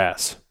that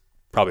grass,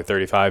 probably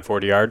 35,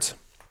 40 yards.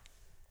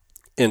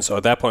 And so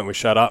at that point, we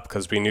shut up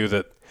because we knew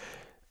that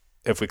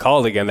if we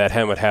called again, that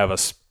hen would have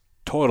us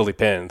totally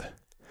pinned.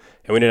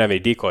 And we didn't have any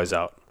decoys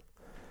out.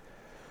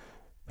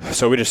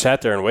 So we just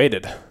sat there and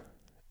waited.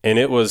 And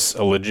it was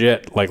a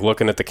legit,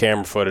 looking at the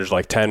camera footage,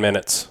 10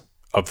 minutes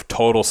of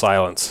total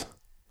silence.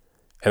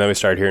 And then we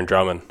started hearing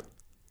drumming.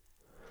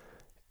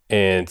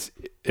 And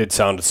it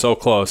sounded so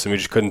close, and we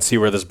just couldn't see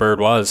where this bird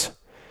was.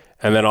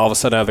 And then all of a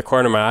sudden, out of the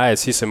corner of my eye, I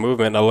see some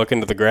movement, and I look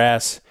into the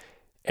grass,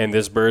 and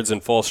this bird's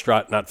in full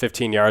strut, not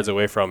 15 yards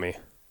away from me.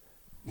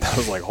 I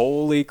was like,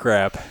 holy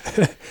crap.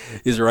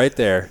 He's right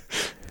there.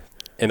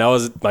 And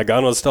my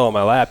gun was still on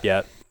my lap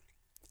yet,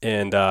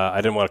 and I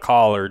didn't want to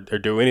call or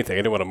do anything. I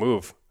didn't want to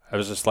move. I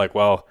was just like,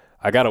 well,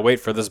 I got to wait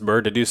for this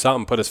bird to do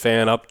something, put his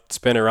fan up,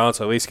 spin around,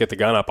 so at least get the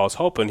gun up. I was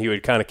hoping he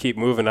would kind of keep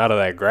moving out of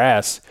that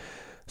grass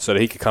so that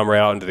he could come right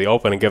out into the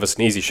open and give us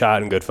an easy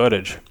shot and good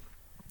footage.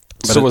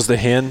 But so was the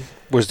hen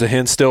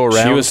still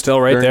around? She was still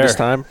right there. This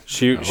time?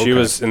 She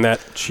was in that.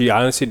 She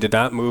honestly did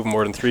not move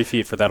more than 3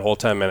 feet for that whole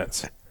 10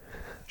 minutes.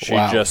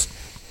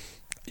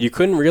 You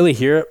couldn't really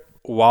hear it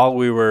while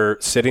we were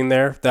sitting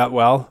there that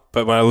well,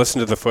 but when I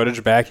listened to the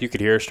footage back, you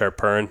could hear her start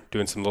purring,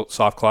 doing some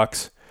soft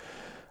clucks.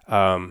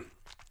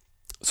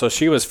 So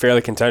she was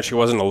fairly content. She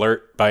wasn't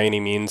alert by any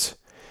means.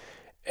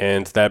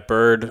 And that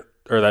bird,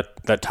 or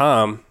that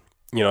tom,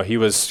 he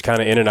was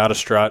kind of in and out of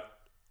strut,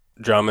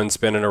 drumming,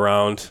 spinning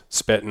around,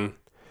 spitting.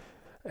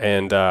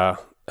 And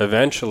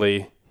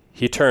eventually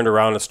he turned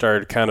around and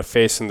started kind of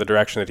facing the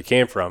direction that he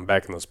came from,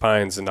 back in those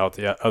pines and out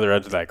the other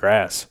edge of that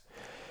grass.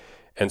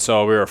 And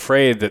so we were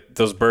afraid that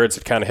those birds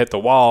had kind of hit the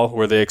wall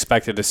where they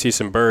expected to see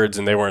some birds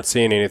and they weren't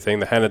seeing anything.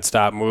 The hen had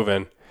stopped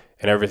moving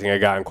and everything had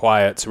gotten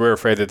quiet. So we were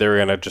afraid that they were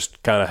going to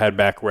just kind of head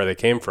back where they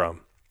came from.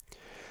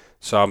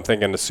 So I'm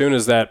thinking as soon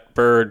as that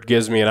bird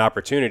gives me an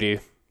opportunity,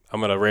 I'm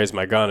going to raise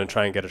my gun and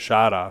try and get a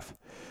shot off.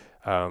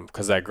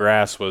 Because that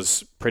grass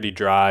was pretty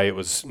dry. It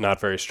was not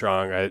very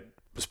strong. I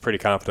was pretty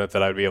confident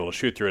that I'd be able to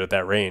shoot through it at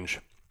that range.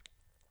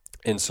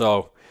 And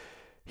so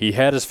he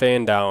had his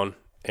fan down,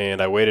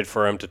 and I waited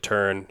for him to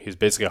turn. He was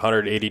basically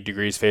 180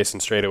 degrees facing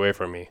straight away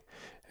from me.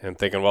 And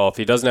thinking, well, if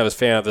he doesn't have his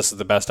fan up, this is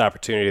the best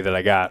opportunity that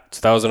I got.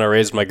 So that was when I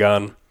raised my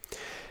gun,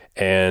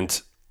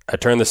 and I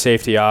turned the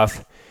safety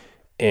off,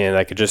 and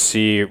I could just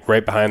see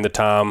right behind the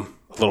tom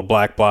a little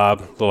black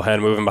blob, a little hen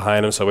moving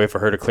behind him, so I wait for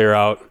her to clear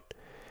out.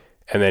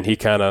 And then he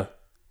kind of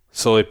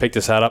slowly picked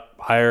his head up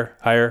higher,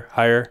 higher,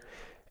 higher,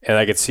 and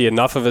I could see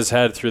enough of his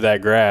head through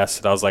that grass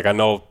that I was like, I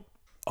know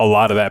a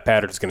lot of that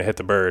pattern is going to hit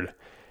the bird.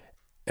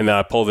 And then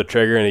I pulled the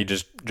trigger, and he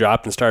just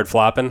dropped and started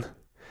flopping.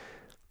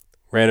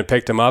 Ran and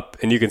picked him up,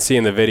 and you can see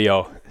in the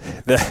video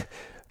that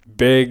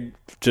big,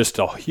 just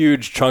a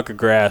huge chunk of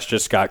grass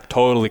just got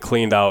totally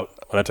cleaned out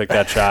when I took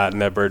that shot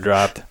and that bird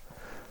dropped.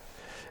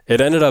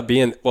 It ended up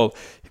being, well,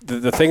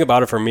 the thing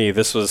about it for me,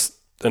 this was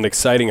an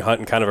exciting hunt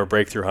and kind of a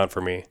breakthrough hunt for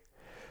me,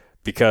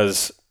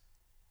 because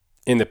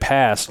in the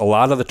past, a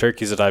lot of the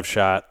turkeys that I've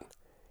shot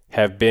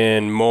have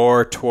been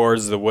more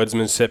towards the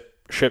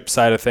woodsmanship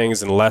side of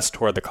things and less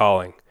toward the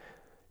calling.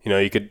 You know,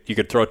 you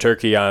could throw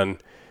turkey on,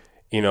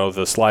 you know,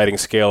 the sliding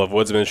scale of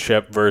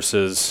woodsmanship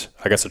versus,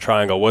 I guess, a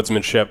triangle,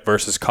 woodsmanship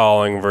versus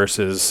calling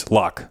versus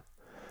luck,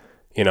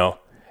 you know.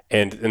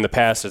 And in the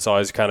past, it's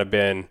always kind of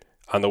been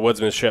on the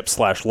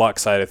woodsmanship / luck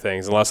side of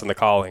things and less on the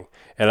calling.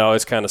 And I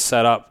always kind of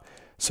set up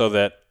so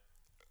that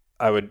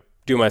I would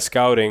do my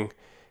scouting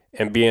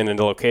and be in a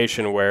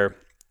location where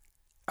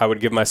I would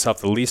give myself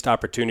the least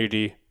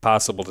opportunity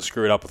possible to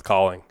screw it up with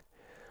calling.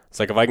 It's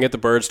like if I can get the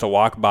birds to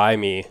walk by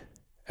me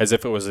as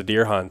if it was a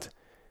deer hunt,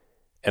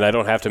 and I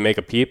don't have to make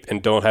a peep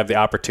and don't have the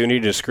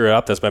opportunity to screw it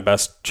up, that's my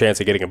best chance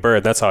of getting a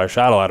bird. That's how I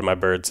shot a lot of my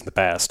birds in the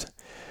past,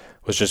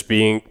 was just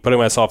putting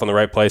myself in the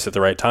right place at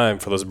the right time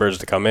for those birds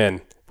to come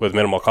in with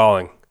minimal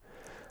calling.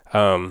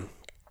 And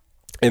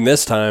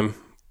this time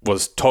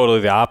was totally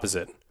the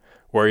opposite,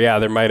 where, yeah,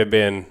 there might have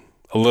been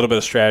a little bit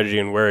of strategy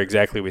in where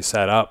exactly we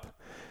set up,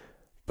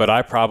 but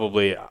I don't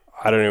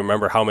even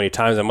remember how many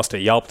times. I must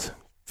have yelped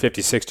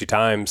 50, 60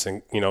 times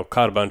and, you know,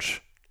 caught a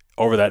bunch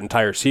over that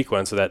entire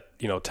sequence of that,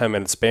 you know,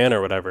 10-minute span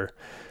or whatever.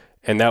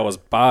 And that was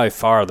by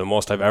far the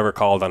most I've ever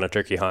called on a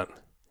turkey hunt.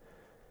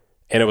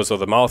 And it was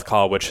with a mouth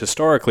call, which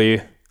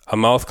historically, a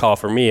mouth call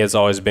for me has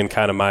always been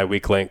kind of my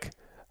weak link.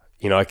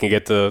 You know, I can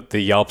get the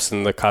yelps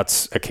and the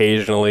cuts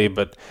occasionally,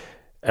 but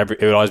it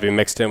would always be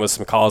mixed in with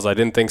some calls I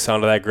didn't think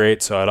sounded that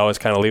great, so I'd always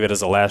kind of leave it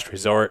as a last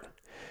resort.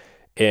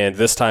 And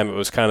this time it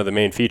was kind of the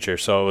main feature,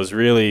 so it was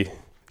really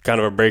kind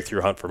of a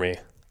breakthrough hunt for me.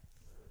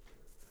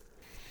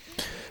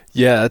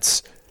 Yeah,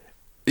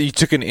 you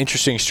took an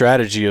interesting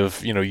strategy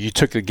of, you know, you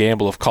took the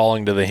gamble of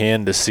calling to the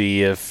hen to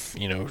see if,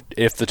 you know,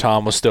 if the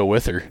tom was still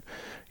with her.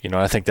 You know,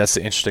 I think that's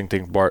the interesting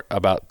thing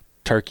about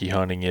turkey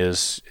hunting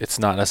is it's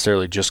not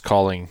necessarily just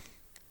calling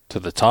to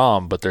the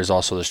tom, but there's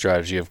also the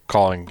strategy of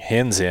calling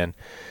hens in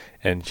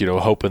and, you know,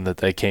 hoping that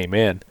they came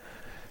in.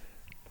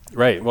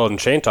 Right. Well, and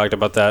Shane talked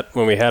about that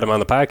when we had him on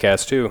the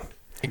podcast too.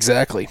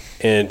 Exactly.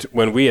 And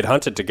when we had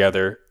hunted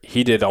together,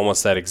 he did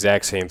almost that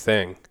exact same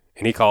thing.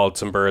 And he called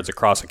some birds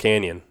across a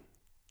canyon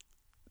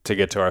to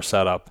get to our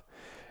setup.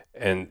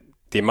 And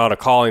the amount of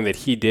calling that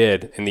he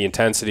did and the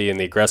intensity and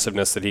the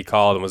aggressiveness that he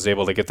called and was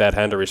able to get that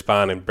hen to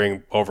respond and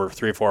bring over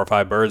 3, 4, or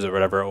 5 birds or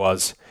whatever it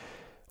was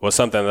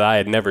something that I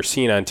had never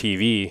seen on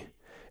TV.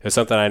 It was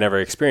something I never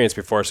experienced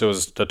before, so it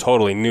was a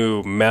totally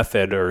new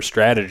method or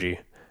strategy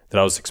that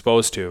I was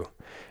exposed to.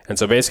 And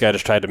so basically I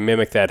just tried to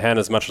mimic that hen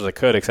as much as I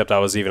could, except I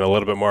was even a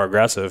little bit more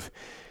aggressive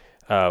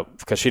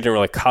because she didn't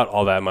really cut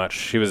all that much.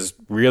 She was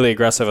really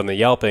aggressive in the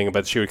yelping,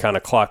 but she would kind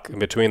of cluck in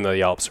between the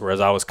yelps,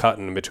 whereas I was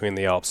cutting in between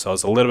the yelps. So I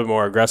was a little bit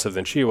more aggressive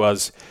than she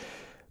was,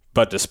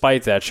 but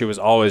despite that, she was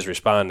always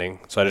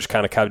responding. So I just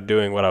kind of kept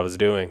doing what I was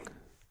doing.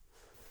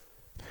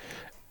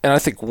 And I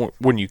think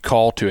when you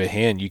call to a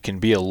hen, you can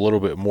be a little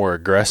bit more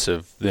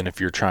aggressive than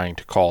if you're trying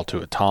to call to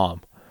a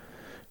tom,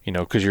 you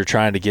know, because you're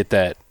trying to get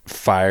that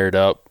fired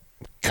up,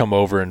 come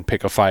over and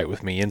pick a fight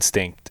with me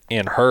instinct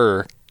in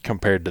her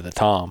compared to the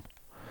tom.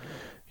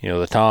 You know,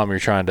 the tom, you're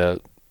trying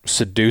to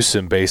seduce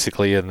him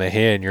basically, and the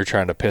hen, you're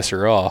trying to piss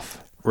her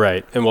off.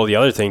 Right. And well, the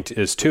other thing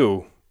is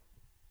too,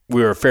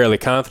 we were fairly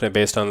confident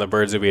based on the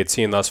birds that we had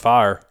seen thus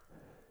far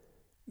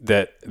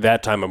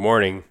that time of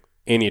morning,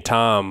 any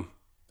tom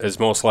is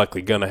most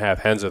likely going to have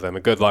hens with them.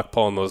 And good luck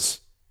pulling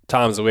those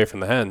toms away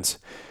from the hens.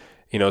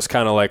 You know, it's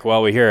kind of like,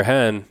 well, we hear a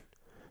hen,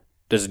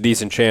 there's a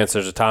decent chance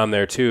there's a tom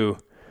there too.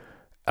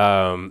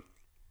 And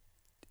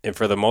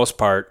for the most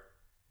part,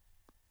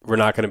 we're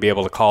not going to be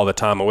able to call the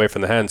tom away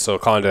from the hens. So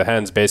calling to the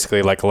hens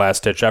basically like a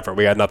last-ditch effort.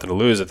 We got nothing to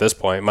lose at this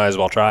point. Might as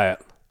well try it.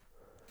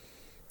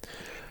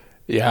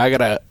 Yeah, I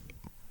got a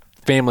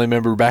family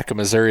member back in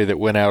Missouri that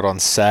went out on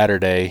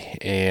Saturday,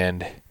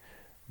 and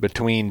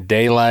between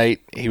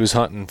daylight, he was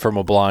hunting from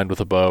a blind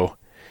with a bow,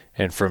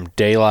 and from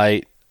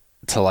daylight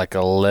to like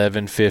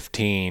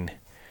 11:15,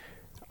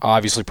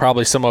 obviously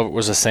probably some of it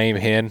was the same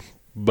hen,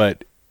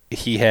 but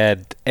he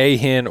had a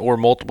hen or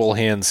multiple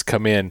hens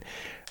come in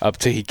up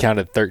to he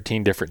counted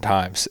 13 different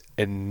times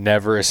and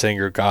never a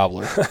single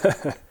gobbler.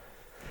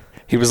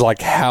 He was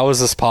like, how is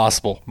this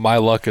possible? My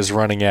luck is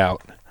running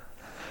out.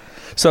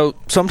 So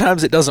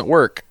sometimes it doesn't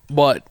work,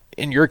 but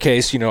in your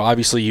case,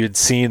 obviously you'd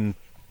seen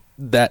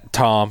that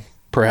tom.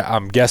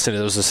 I'm guessing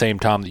it was the same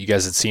tom that you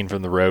guys had seen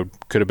from the road.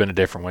 Could have been a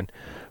different one.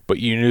 But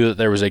you knew that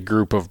there was a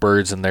group of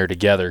birds in there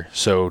together.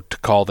 So to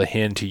call the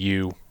hen to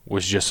you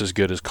was just as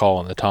good as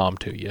calling the tom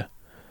to you.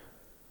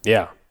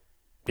 Yeah.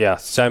 Yeah,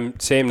 same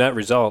net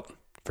result,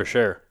 for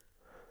sure.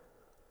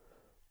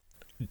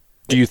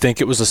 Do you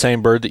think it was the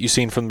same bird that you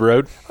seen from the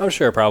road? I'm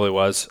sure it probably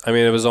was. I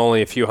mean, it was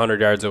only a few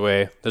hundred yards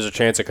away. There's a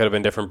chance it could have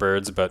been different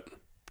birds, but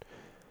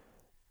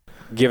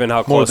given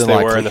how close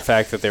they were and the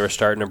fact that they were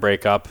starting to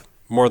break up,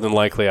 more than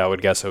likely I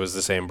would guess it was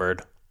the same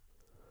bird.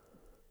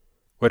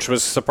 Which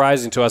was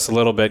surprising to us a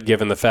little bit,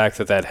 given the fact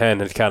that hen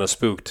had kind of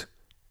spooked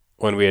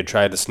when we had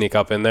tried to sneak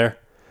up in there.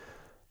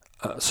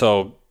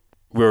 So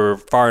we were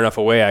far enough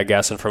away, I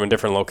guess, and from a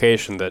different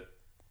location that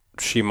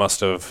she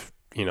must have,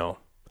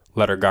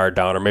 let her guard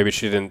down. Or maybe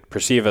she didn't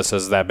perceive us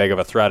as that big of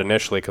a threat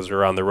initially because we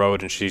were on the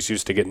road and she's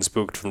used to getting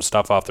spooked from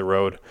stuff off the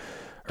road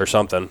or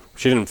something.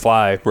 She didn't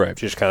fly. Right.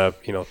 She just kind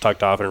of,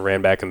 tucked off and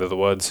ran back into the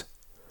woods.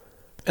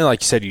 And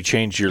like you said, you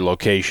changed your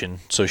location,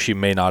 so she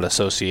may not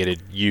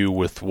associated you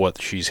with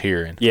what she's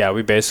hearing. Yeah,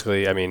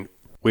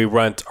 we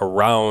went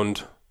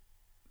around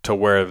to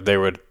where they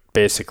would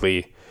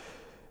basically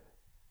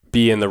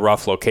be in the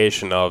rough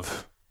location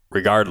of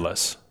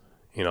regardless.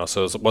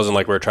 So it wasn't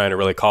like we were trying to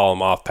really call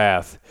them off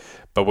path.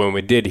 But when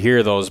we did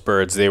hear those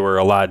birds, they were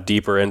a lot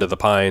deeper into the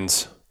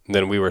pines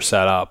than we were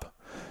set up.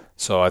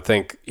 So I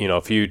think,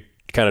 if you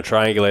kind of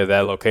triangulate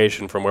that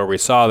location from where we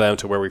saw them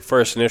to where we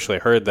first initially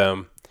heard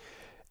them,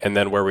 and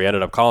then where we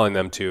ended up calling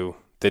them to,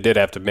 they did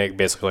have to make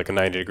basically like a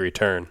 90-degree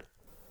turn.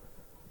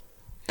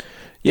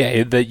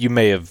 Yeah, that you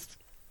may have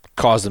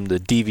caused them to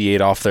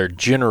deviate off their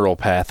general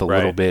path a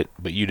little bit,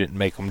 but you didn't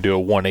make them do a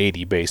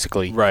 180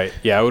 basically. Right.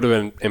 Yeah, it would have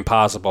been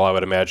impossible, I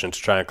would imagine, to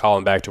try and call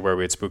them back to where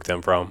we had spooked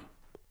them from.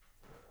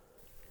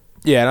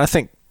 Yeah, and I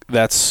think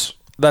that's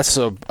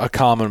a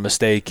common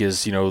mistake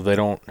is,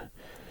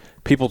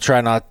 people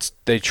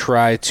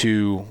try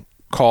to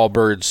call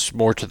birds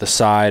more to the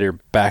side or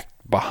back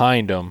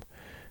behind them,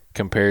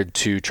 compared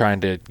to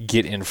trying to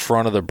get in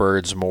front of the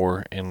birds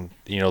more, and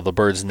the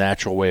bird's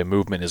natural way of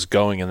movement is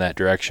going in that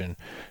direction.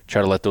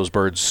 Try to let those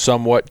birds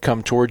somewhat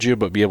come towards you,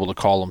 but be able to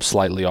call them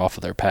slightly off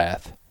of their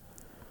path.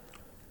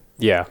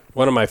 Yeah,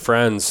 one of my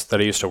friends that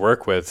I used to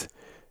work with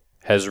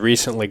has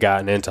recently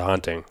gotten into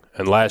hunting,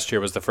 and last year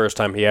was the first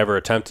time he ever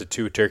attempted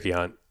to turkey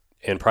hunt,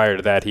 and prior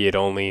to that he had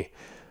only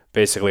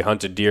basically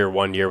hunted deer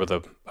 1 year with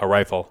a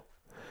rifle.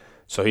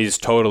 So he's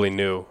totally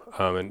new,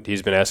 and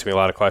he's been asking me a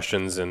lot of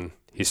questions, and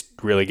he's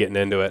really getting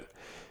into it.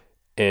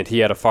 And he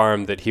had a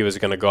farm that he was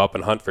going to go up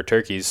and hunt for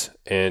turkeys.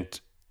 And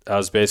I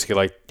was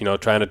basically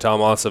trying to tell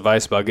him all this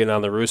advice about getting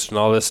on the roost and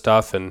all this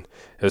stuff. And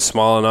it was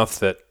small enough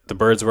that the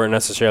birds weren't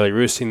necessarily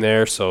roosting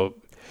there. So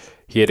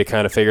he had to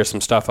kind of figure some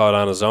stuff out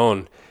on his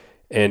own.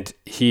 And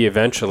he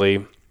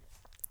eventually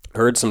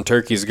heard some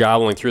turkeys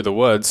gobbling through the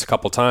woods a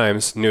couple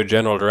times, knew a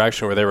general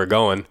direction where they were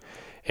going,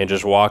 and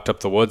just walked up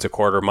the woods a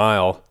quarter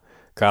mile,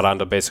 got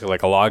onto basically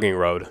like a logging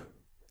road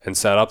and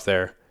sat up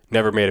there.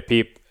 Never made a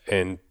peep,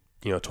 and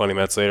 20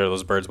 minutes later,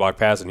 those birds walked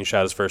past, and he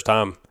shot his first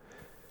tom.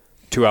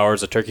 2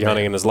 hours of turkey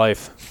hunting in his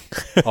life,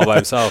 all by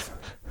himself.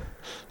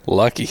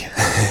 Lucky,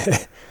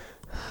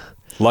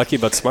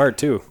 but smart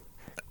too.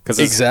 Because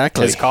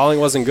his calling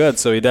wasn't good,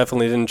 so he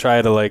definitely didn't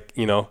try to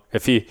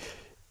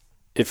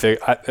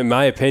in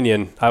my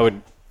opinion, I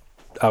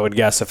would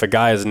guess if a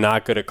guy is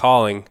not good at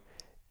calling,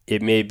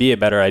 it may be a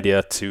better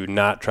idea to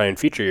not try and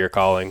feature your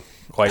calling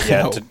quite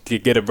yet to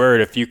get a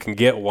bird if you can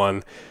get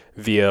one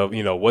via,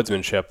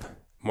 woodsmanship,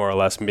 more or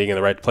less, and being in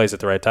the right place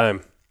at the right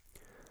time.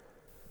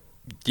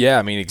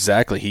 Yeah,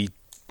 exactly.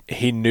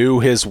 He knew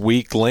his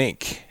weak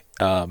link,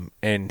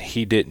 and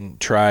he didn't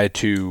try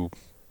to,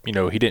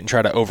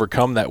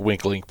 overcome that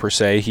weak link per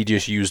se. He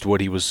just used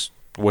what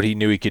he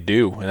knew he could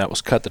do, and that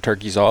was cut the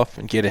turkeys off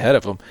and get ahead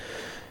of them.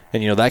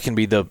 And that can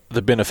be the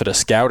benefit of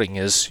scouting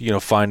is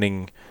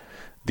finding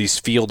these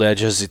field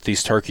edges that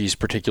these turkeys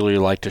particularly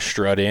like to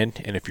strut in,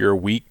 and if you're a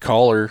weak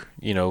caller,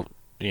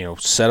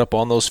 set up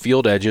on those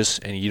field edges,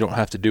 and you don't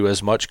have to do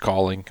as much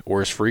calling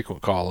or as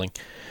frequent calling.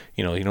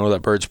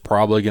 That bird's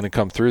probably going to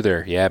come through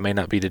there. Yeah, it may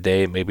not be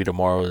today, it may be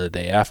tomorrow or the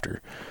day after,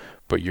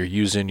 but you're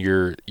using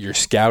your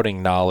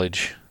scouting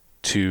knowledge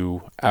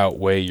to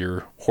outweigh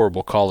your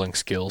horrible calling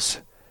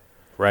skills.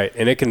 Right,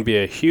 and it can be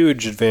a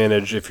huge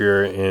advantage if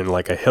you're in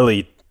like a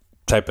hilly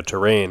type of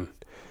terrain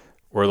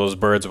where those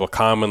birds will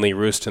commonly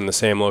roost in the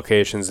same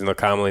locations and they'll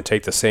commonly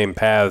take the same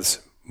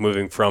paths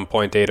moving from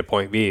point A to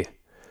point B.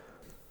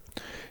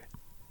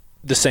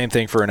 The same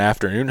thing for an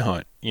afternoon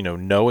hunt.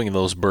 Knowing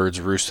those birds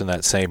roost in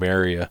that same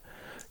area,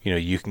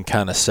 you can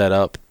kind of set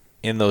up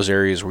in those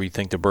areas where you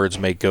think the birds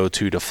may go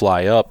to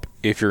fly up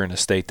if you're in a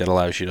state that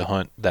allows you to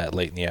hunt that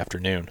late in the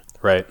afternoon.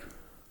 Right.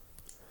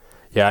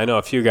 Yeah, I know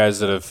a few guys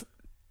that have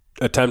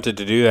attempted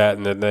to do that,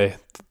 and then they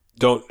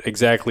don't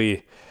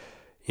exactly,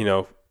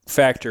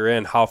 factor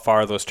in how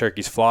far those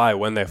turkeys fly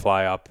when they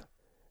fly up.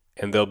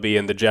 And they'll be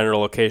in the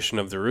general location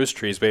of the roost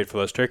trees, wait for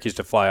those turkeys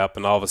to fly up,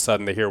 and all of a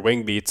sudden they hear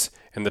wing beats,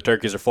 and the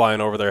turkeys are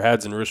flying over their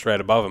heads and roost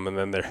right above them, and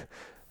then they're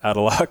out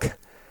of luck.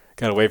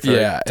 Got to wait for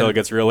it until it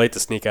gets real late to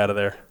sneak out of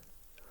there.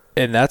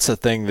 And that's the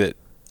thing that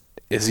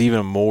is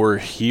even more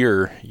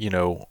here,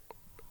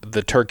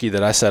 the turkey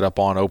that I set up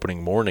on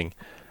opening morning,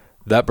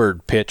 that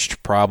bird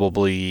pitched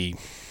probably,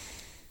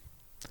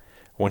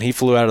 when he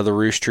flew out of the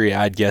roost tree,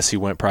 I'd guess he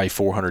went probably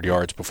 400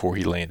 yards before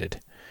he landed.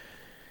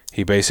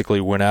 He basically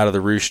went out of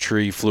the roost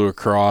tree, flew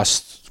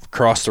across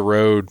the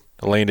road,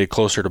 landed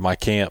closer to my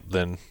camp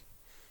than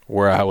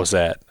where I was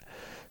at.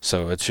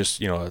 So it's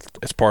just,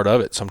 it's part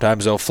of it.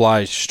 Sometimes they'll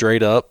fly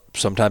straight up.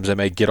 Sometimes they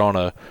may get on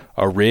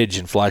a ridge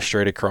and fly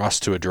straight across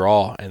to a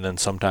draw. And then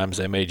sometimes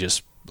they may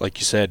just, like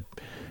you said,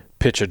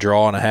 pitch a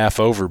draw and a half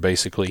over,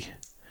 basically.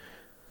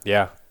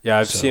 Yeah. Yeah,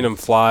 I've seen them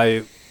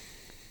fly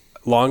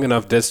long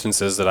enough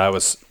distances that I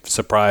was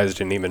surprised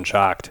and even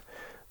shocked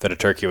that a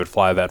turkey would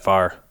fly that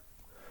far.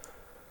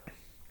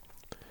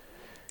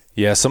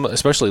 Yeah,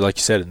 especially like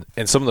you said,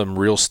 in some of them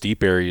real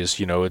steep areas,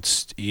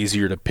 it's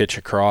easier to pitch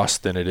across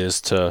than it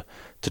is to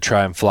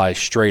try and fly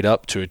straight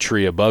up to a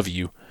tree above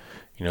you.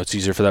 It's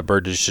easier for that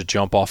bird to just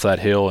jump off that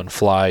hill and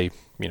fly,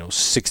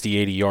 60,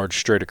 80 yards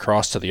straight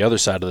across to the other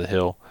side of the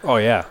hill. Oh,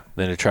 yeah.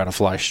 Than to try to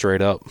fly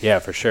straight up. Yeah,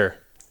 for sure.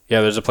 Yeah,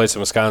 there's a place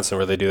in Wisconsin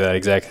where they do that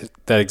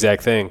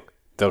exact thing.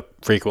 They'll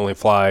frequently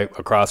fly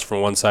across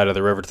from one side of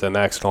the river to the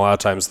next, and a lot of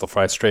times they'll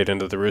fly straight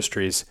into the roost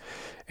trees.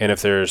 And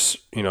if there's,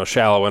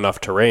 shallow enough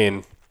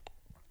terrain,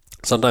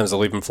 sometimes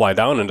they'll even fly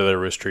down into their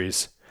roost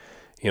trees.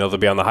 They'll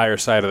be on the higher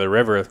side of the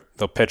river.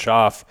 They'll pitch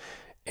off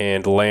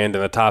and land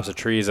in the tops of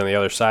trees on the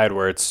other side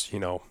where it's,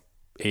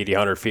 80,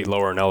 100 feet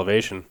lower in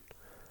elevation.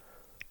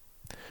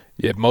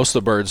 Yeah, most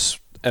of the birds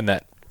in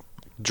that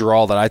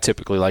draw that I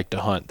typically like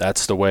to hunt,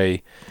 that's the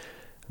way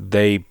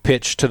they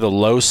pitch to the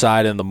low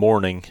side in the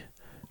morning,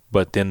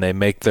 but then they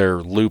make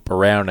their loop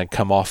around and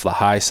come off the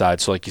high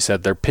side. So like you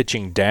said, they're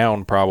pitching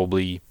down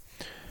probably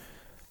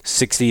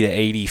 60 to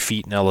 80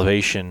 feet in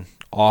elevation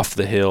off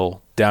the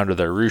hill down to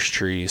their roost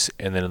trees,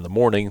 and then in the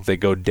morning they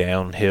go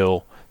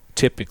downhill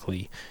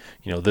typically.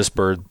 This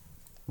bird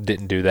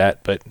didn't do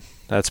that, but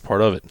that's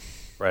part of it.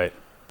 Right.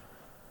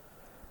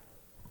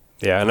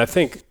 Yeah, and I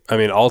think,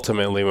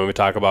 ultimately when we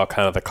talk about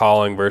kind of the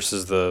calling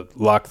versus the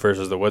luck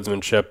versus the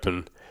woodsmanship,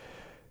 and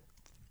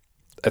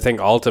I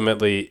think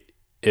ultimately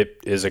it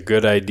is a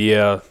good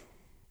idea,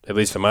 at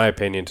least in my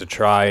opinion, to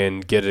try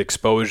and get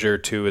exposure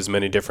to as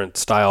many different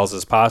styles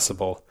as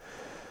possible.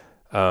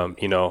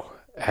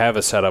 Have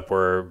a setup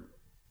where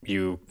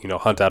you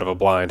hunt out of a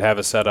blind, have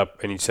a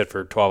setup and you sit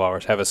for 12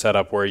 hours, have a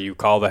setup where you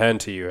call the hen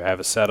to you, have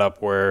a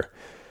setup where,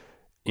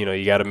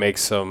 you got to make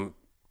some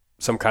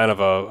kind of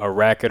a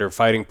racket or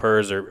fighting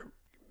purrs, or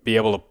be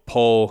able to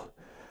pull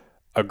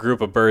a group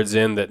of birds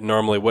in that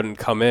normally wouldn't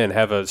come in.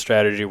 Have a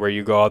strategy where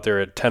you go out there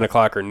at 10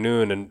 o'clock or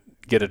noon and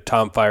get a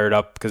tom fired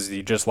up because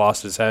he just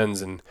lost his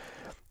hens, and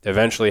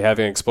eventually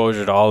having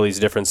exposure to all these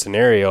different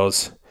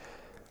scenarios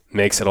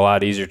makes it a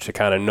lot easier to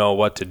kind of know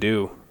what to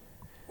do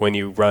when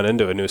you run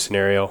into a new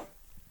scenario.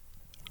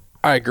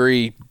 I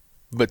agree,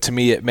 but to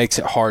me it makes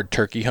it hard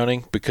turkey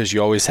hunting because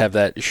you always have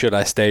that should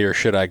I stay or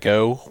should I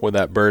go when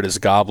that bird is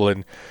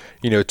gobbling,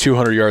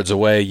 200 yards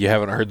away. You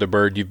haven't heard the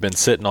bird you've been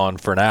sitting on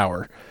for an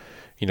hour.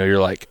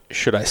 You're like,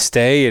 should I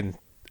stay and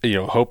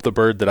hope the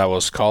bird that I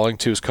was calling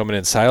to is coming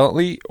in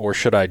silently, or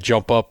should I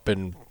jump up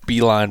and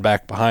beeline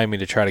back behind me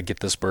to try to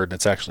get this bird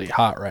that's actually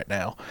hot right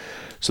now?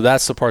 So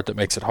that's the part that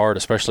makes it hard,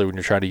 especially when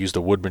you're trying to use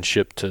the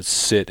woodmanship to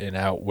sit and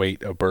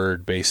outwait a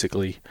bird,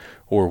 basically,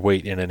 or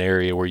wait in an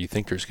area where you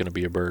think there's going to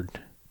be a bird.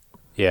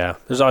 Yeah,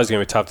 there's always going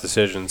to be tough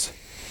decisions.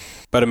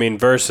 But,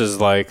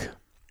 versus like,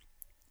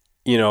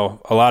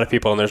 a lot of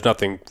people, and there's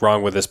nothing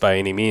wrong with this by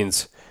any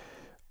means,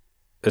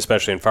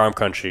 especially in farm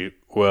country,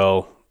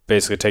 will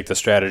basically take the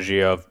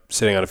strategy of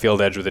sitting on a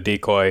field edge with a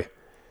decoy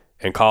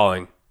and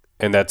calling.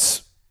 And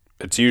it's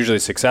usually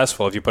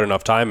successful if you put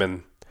enough time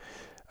in.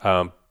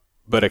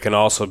 But it can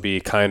also be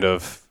kind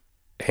of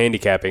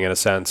handicapping in a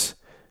sense,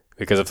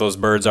 because if those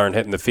birds aren't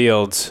hitting the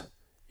fields,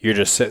 you're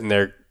just sitting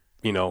there,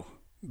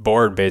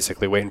 bored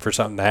basically, waiting for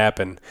something to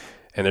happen.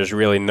 And there's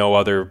really no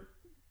other,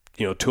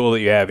 tool that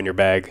you have in your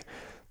bag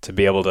to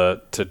be able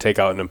to take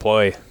out and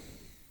employ.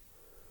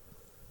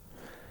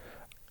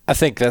 I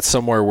think that's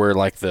somewhere where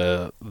like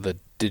the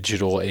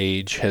digital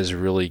age has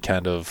really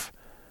kind of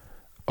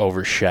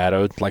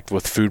overshadowed, like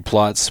with food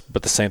plots,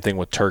 but the same thing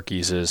with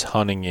turkeys is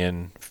hunting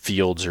in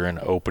fields or in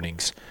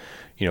openings,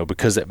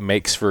 because it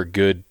makes for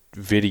good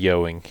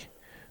videoing,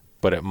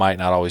 but it might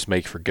not always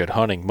make for good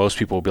hunting. Most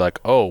people will be like,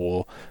 oh,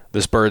 well,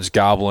 this bird's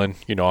gobbling,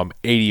 I'm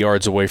 80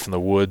 yards away from the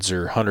woods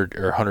or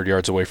 100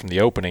 yards away from the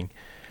opening.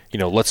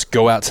 Let's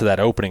go out to that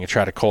opening and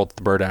try to call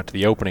the bird out to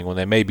the opening, when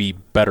they may be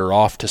better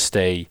off to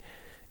stay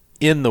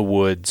in the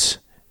woods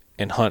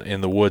and hunt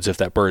in the woods if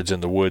that bird's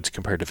in the woods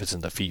compared to if it's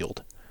in the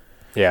field.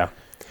 Yeah.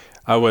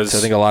 So I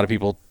think a lot of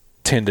people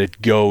tend to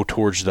go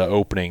towards the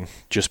opening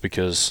just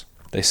because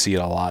they see it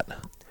a lot.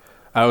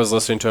 I was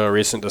listening to a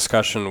recent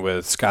discussion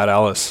with Scott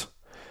Ellis,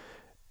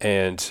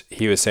 and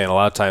he was saying a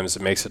lot of times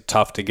it makes it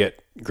tough to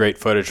get great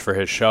footage for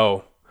his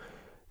show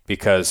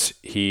because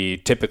he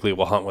typically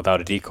will hunt without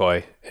a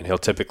decoy, and he'll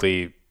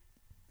typically,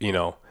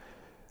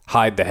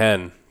 hide the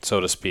hen, so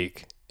to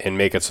speak, and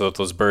make it so that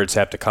those birds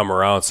have to come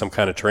around some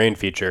kind of terrain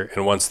feature,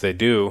 and once they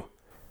do,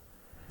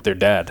 they're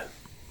dead.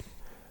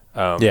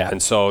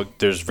 And so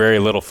there's very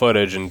little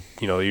footage, and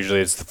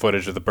usually it's the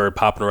footage of the bird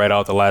popping right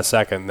out the last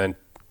second, and then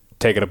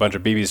taking a bunch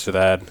of BBs to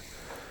the head.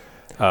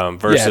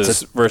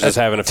 Versus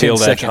having a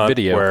field edge hunt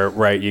video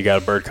where you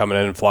got a bird coming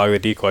in and flog the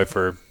decoy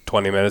for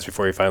 20 minutes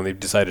before you finally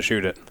decide to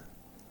shoot it.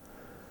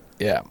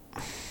 Yeah,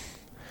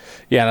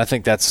 and I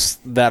think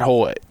that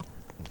whole,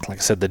 like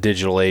I said, the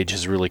digital age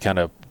has really kind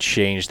of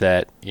changed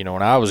that.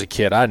 When I was a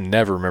kid, I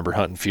never remember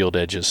hunting field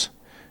edges.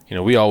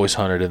 We always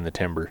hunted in the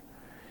timber.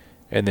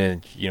 And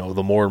then,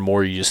 the more and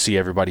more you just see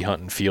everybody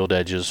hunting field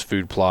edges,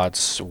 food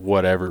plots,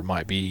 whatever it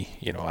might be,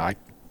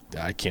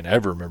 I can't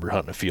ever remember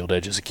hunting a field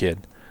edge as a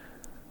kid.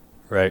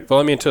 Right.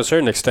 Well, to a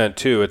certain extent,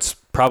 too, it's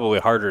probably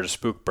harder to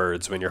spook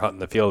birds when you're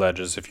hunting the field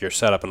edges if you're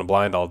set up in a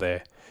blind all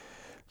day.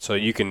 So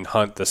you can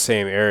hunt the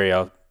same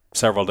area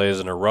several days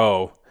in a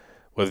row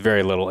with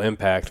very little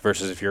impact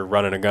versus if you're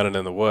running and gunning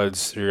in the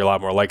woods, you're a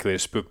lot more likely to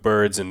spook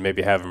birds and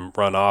maybe have them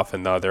run off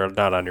and now they're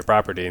not on your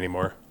property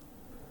anymore.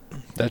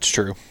 That's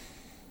true.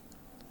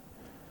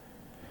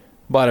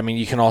 But,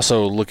 you can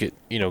also look at,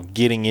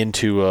 getting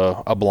into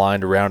a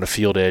blind around a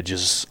field edge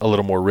is a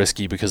little more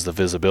risky because the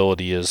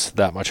visibility is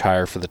that much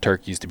higher for the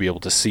turkeys to be able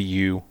to see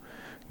you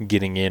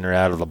getting in or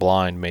out of the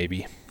blind,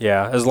 maybe.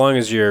 Yeah, as long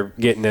as you're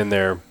getting in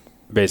there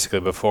basically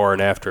before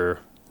and after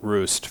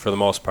roost for the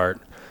most part.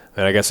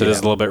 And I guess it is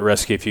a little bit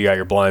risky if you got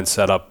your blind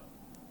set up,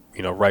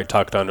 right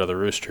tucked under the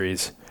roost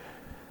trees.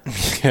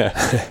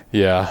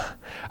 Yeah.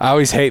 I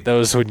always hate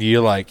those when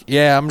you're like,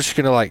 I'm just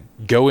going to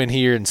go in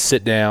here and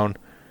sit down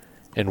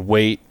and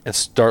wait and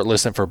start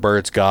listening for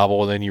birds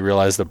gobble, and then you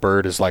realize the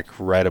bird is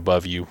right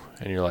above you,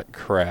 and you're like,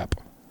 crap.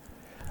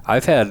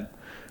 I've had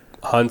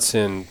hunts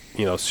in,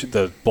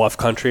 the bluff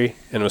country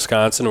in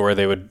Wisconsin where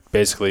they would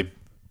basically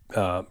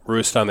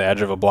roost on the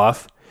edge of a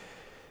bluff.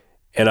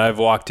 And I've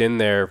walked in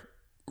there,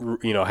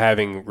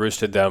 having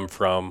roosted them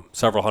from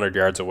several hundred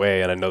yards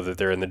away, and I know that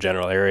they're in the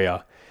general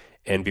area,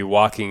 and be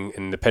walking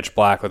in the pitch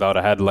black without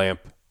a headlamp,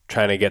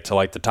 trying to get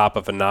to the top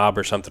of a knob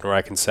or something where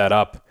I can set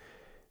up,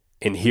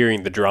 and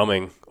hearing the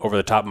drumming over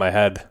the top of my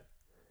head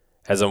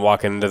as I'm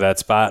walking into that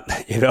spot,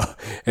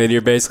 and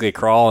you're basically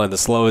crawling as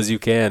slow as you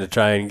can to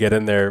try and get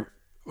in there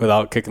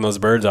without kicking those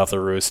birds off the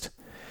roost.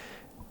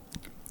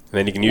 And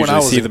then you can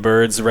usually see the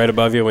birds right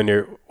above you when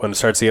it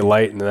starts to get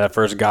light, and then that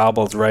first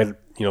gobble is right,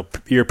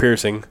 ear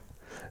piercing.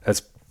 That's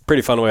a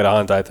pretty fun way to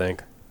hunt, I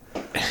think.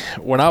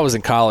 When I was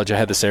in college, I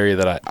had this area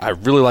that I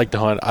really liked to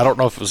hunt. I don't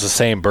know if it was the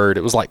same bird.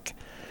 It was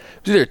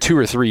either 2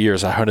 or 3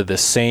 years I hunted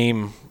this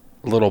same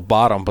little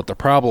bottom, but the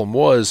problem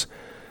was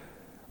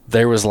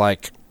there was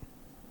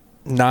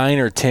 9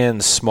 or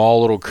 10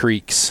 small little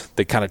creeks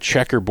that kind of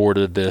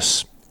checkerboarded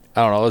this.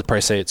 I don't know, I'd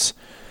probably say it's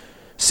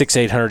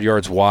 600-800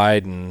 yards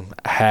wide and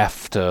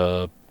half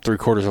to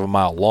 3/4 of a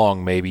mile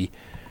long, maybe.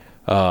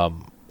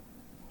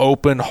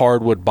 Open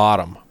hardwood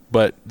bottom,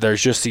 but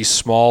there's just these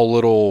small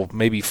little,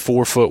 maybe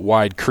 4-foot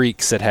wide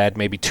creeks that had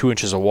maybe 2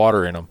 inches of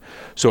water in them.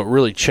 So it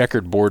really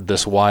checkerboarded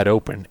this wide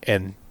open,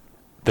 and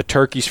the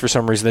turkeys, for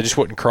some reason, they just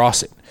wouldn't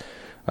cross it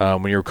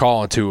when you were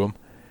calling to them.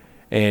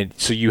 And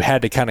so you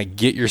had to kind of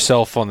get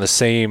yourself on the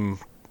same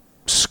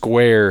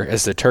square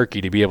as the turkey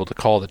to be able to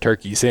call the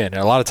turkeys in. And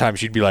a lot of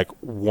times you'd be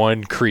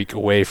 1 creek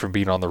away from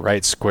being on the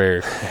right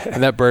square.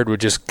 And that bird would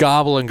just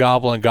gobble and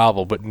gobble and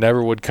gobble, but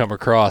never would come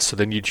across. So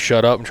then you'd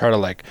shut up and try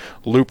to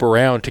loop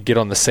around to get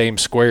on the same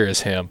square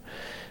as him.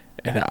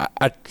 And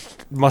I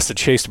must have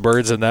chased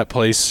birds in that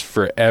place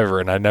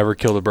forever, and I never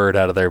killed a bird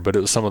out of there, but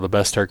it was some of the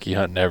best turkey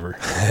hunting ever.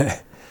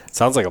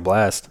 Sounds like a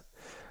blast.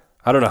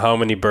 I don't know how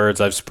many birds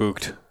I've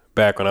spooked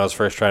back when I was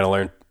first trying to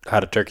learn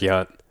how to turkey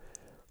hunt,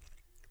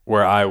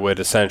 where I would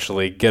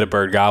essentially get a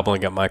bird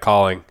gobbling at my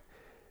calling,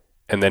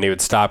 and then he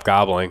would stop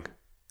gobbling,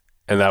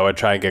 and I would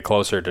try and get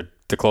closer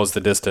to close the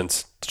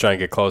distance to try and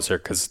get closer,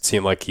 because it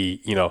seemed like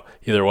he,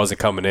 either wasn't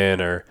coming in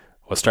or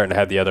was starting to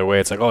head the other way.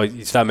 It's like, oh,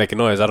 he stopped making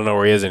noise. I don't know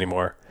where he is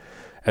anymore.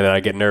 And then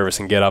I get nervous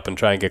and get up and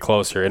try and get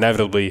closer.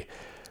 Inevitably,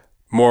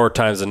 more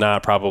times than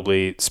not,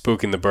 probably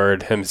spooking the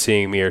bird, him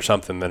seeing me or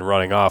something, then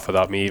running off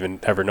without me even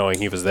ever knowing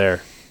he was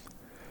there.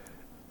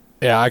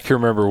 Yeah, I can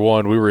remember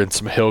one. We were in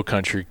some hill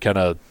country, kind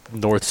of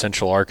north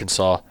central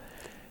Arkansas,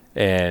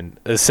 and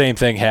the same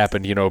thing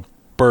happened.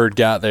 Bird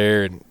got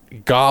there and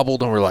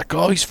gobbled, and we're like,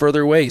 oh, he's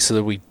further away. So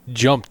then we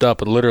jumped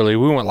up, and literally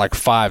we went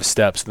 5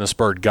 steps, and this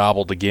bird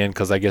gobbled again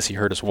because I guess he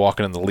heard us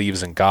walking in the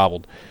leaves and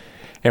gobbled.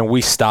 And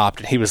we stopped,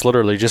 and he was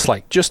literally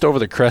just over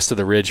the crest of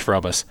the ridge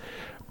from us.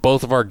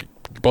 Both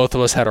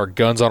of us had our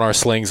guns on our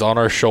slings on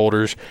our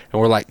shoulders, and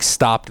we're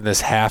stopped in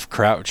this half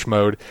crouch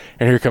mode.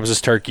 And here comes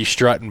this turkey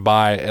strutting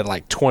by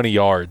at 20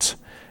 yards,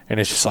 and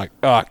it's just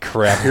oh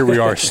crap! Here we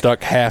are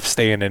stuck half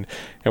standing,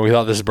 and we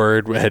thought this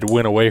bird had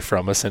went away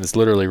from us, and it's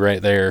literally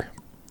right there.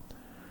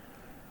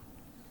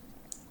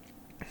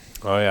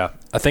 Oh yeah,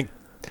 I think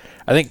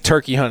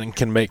turkey hunting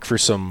can make for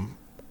some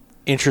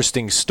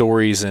interesting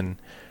stories and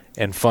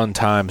and fun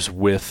times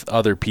with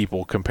other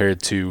people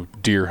compared to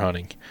deer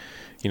hunting.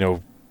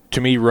 To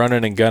me,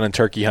 running and gunning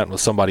turkey hunting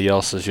with somebody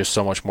else is just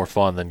so much more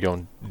fun than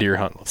going deer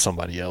hunting with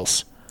somebody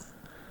else.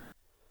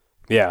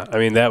 Yeah, I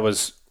mean, that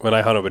was when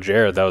I hunted with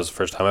Jared. That was the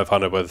first time I've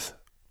hunted with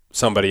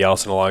somebody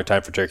else in a long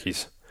time for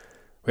turkeys.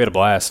 We had a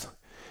blast.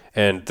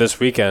 And this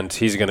weekend,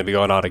 he's going to be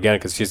going out again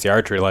because he's the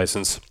archery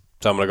license.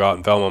 So I'm going to go out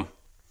and film him.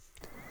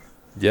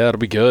 Yeah, it'll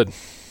be good.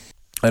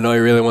 I know he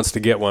really wants to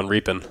get one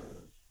reaping.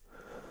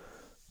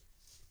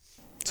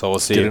 So we'll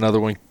see. Get another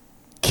one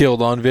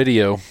killed on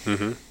video.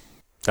 Mm-hmm.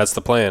 That's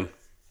the plan.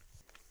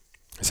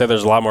 He said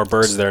there's a lot more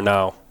birds there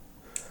now.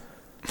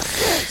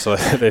 So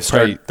they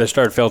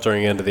start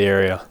filtering into the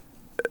area.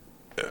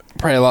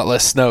 Probably a lot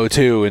less snow,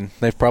 too, and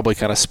they've probably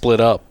kind of split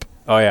up.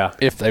 Oh, yeah.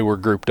 If they were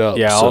grouped up.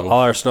 Yeah, all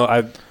our snow,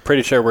 I'm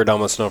pretty sure we're done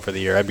with snow for the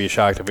year. I'd be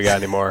shocked if we got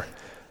any more.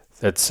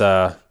 It's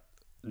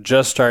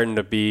just starting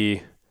to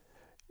be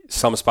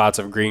some spots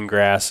of green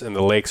grass, and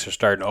the lakes are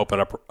starting to open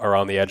up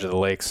around the edge of the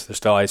lakes. There's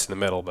still ice in the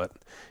middle, but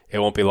it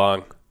won't be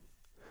long.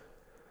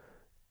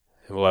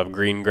 And we'll have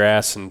green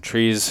grass and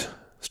trees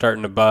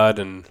starting to bud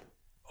and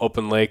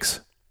open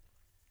lakes.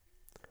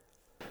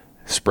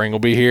 Spring will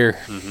be here.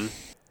 Mm-hmm.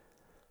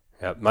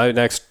 Yeah, my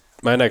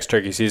next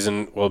turkey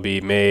season will be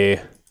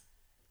May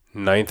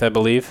 9th, I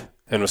believe,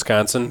 in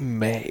Wisconsin.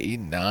 May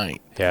 9th.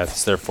 Yeah,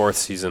 it's their 4th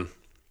season.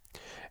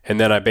 And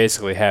then I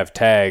basically have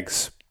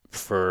tags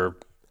for,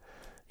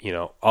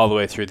 all the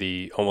way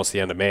through almost the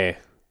end of May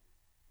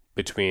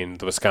between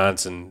the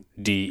Wisconsin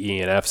D, E,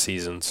 and F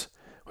seasons,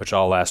 which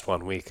all last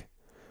 1 week.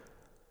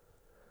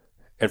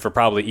 And for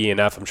probably E and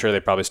F, I'm sure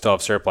they probably still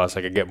have surplus.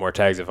 I could get more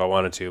tags if I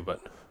wanted to,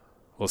 but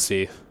we'll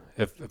see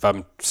if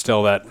I'm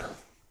still that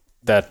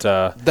that's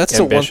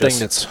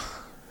ambitious.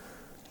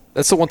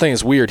 That's the one thing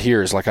that's weird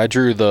here is, like, I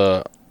drew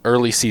the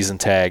early season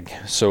tag,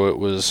 so it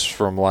was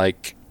from,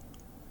 like,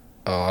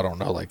 I don't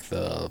know, like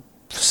the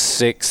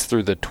 6th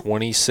through the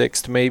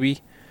 26th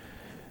maybe.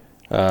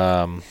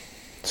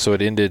 So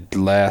it ended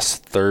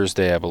last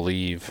Thursday, I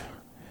believe.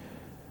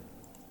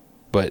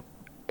 But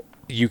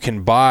you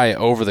can buy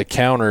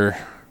over-the-counter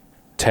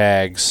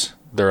tags.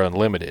 They're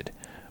unlimited.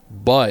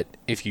 But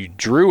if you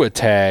drew a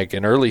tag,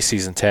 an early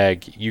season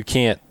tag, you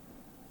can't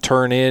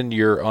turn in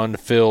your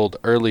unfilled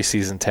early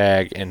season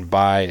tag and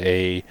buy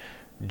a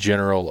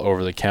general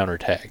over-the-counter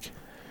tag.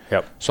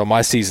 Yep. So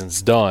my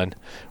season's done,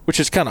 which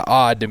is kind of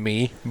odd to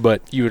me,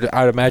 but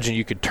I'd imagine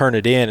you could turn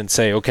it in and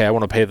say, okay, I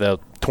want to pay the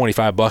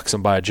 $25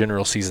 and buy a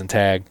general season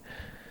tag.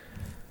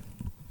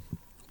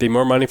 Be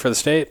more money for the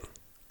state.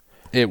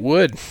 It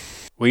would.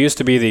 We used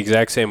to be the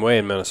exact same way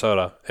in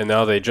Minnesota, and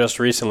now they just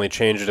recently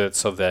changed it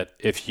so that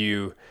if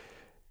you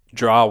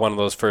draw one of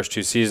those first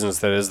 2 seasons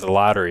that is the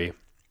lottery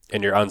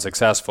and you're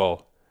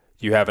unsuccessful,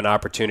 you have an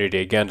opportunity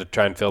again to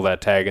try and fill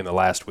that tag in the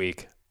last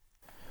week.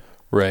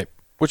 Right,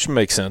 which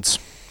makes sense.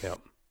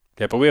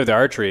 Yeah, but we have the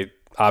archery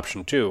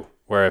option too,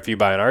 where if you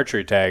buy an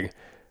archery tag,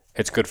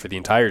 it's good for the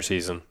entire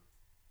season.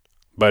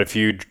 But if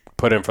you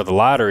put in for the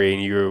lottery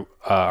and you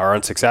are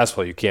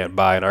unsuccessful, you can't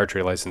buy an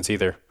archery license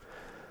either.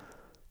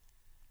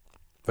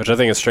 Which I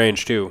think is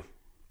strange too,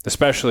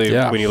 especially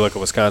when you look at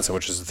Wisconsin,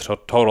 which is the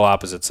total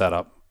opposite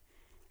setup.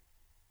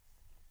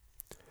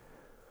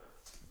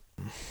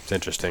 It's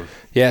interesting.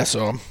 Yeah,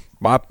 so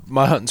my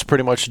hunting's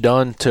pretty much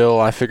done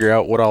till I figure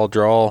out what I'll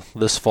draw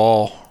this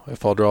fall.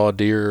 If I'll draw a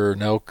deer or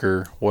an elk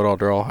or what I'll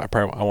draw. I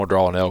won't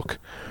draw an elk.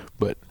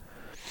 But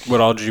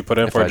what all did you put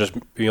in for? Just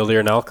mule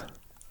deer and elk?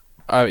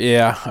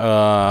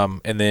 Yeah,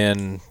 and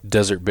then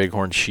desert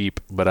bighorn sheep,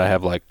 but I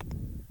have like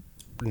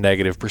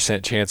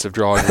 -% chance of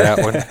drawing that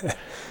one.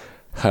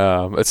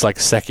 It's like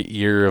second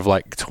year of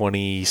like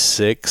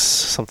 26,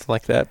 something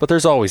like that. But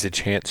there's always a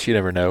chance. You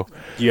never know.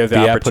 You have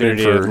the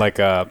opportunity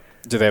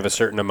do they have a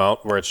certain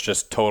amount where it's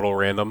just total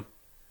random?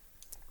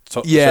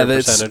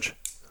 Percentage?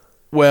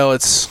 Well,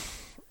 it's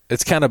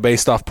kind of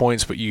based off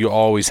points, but you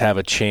always have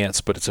a chance,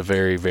 but it's a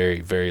very,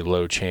 very, very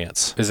low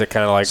chance. Is it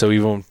kind of like, so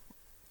even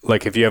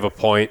like if you have a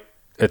point,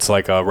 it's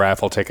like a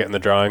raffle ticket in the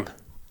drawing?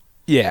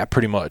 Yeah,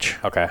 pretty much.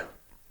 Okay.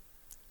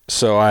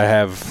 So I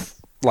have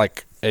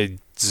like a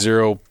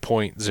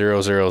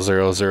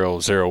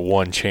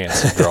 0.00001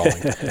 chance of drawing.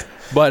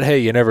 But hey,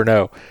 you never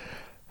know.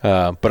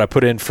 But I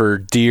put in for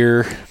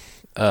deer.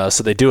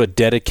 So they do a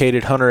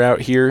dedicated hunter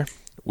out here,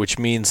 which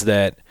means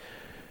that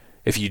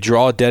if you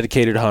draw a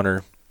dedicated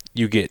hunter,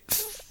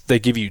 they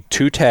give you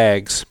 2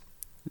 tags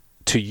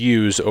to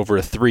use over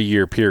a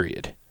 3-year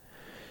period.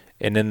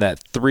 And in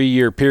that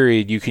 3-year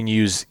period, you can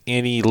use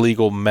any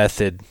legal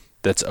method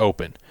that's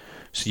open.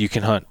 So you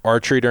can hunt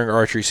archery during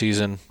archery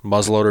season,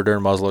 muzzleloader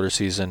during muzzleloader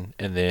season,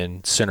 and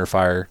then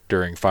centerfire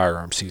during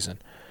firearm season.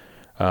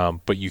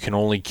 But you can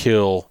only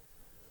kill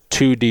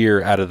 2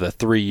 deer out of the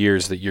 3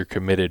 years that you're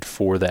committed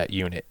for that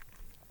unit.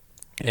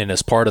 And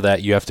as part of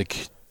that, you have to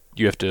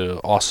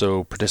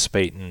also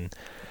participate in,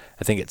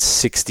 I think it's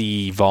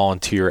 60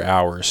 volunteer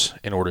hours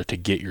in order to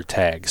get your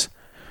tags.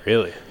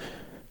 Really?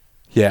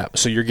 Yeah,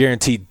 so you're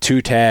guaranteed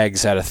 2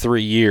 tags out of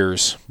 3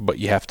 years, but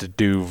you have to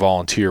do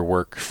volunteer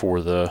work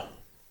for the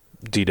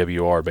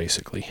DWR,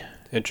 basically.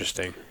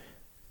 Interesting.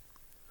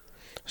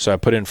 So I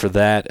put in for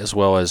that as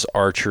well as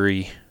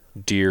archery,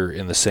 deer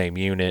in the same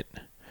unit.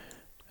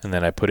 And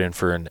then I put in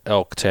for an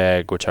elk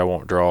tag, which I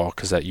won't draw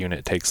because that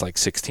unit takes like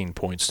 16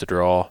 points to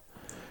draw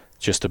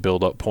just to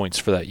build up points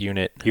for that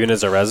unit. Even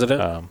as a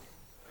resident?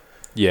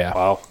 Yeah.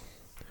 Wow.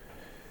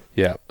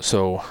 Yeah.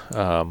 So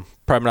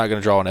probably not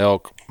going to draw an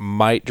elk.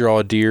 Might draw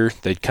a deer.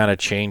 They kind of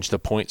changed the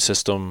point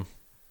system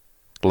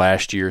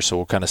last year, so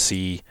we'll kind of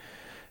see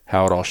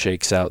how it all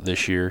shakes out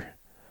this year.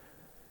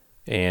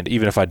 And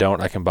even if I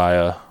don't, I can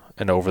buy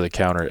an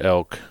over-the-counter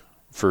elk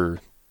for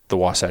the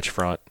Wasatch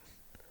Front.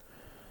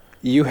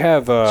 You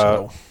have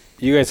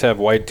you guys have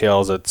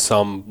whitetails at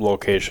some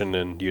location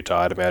in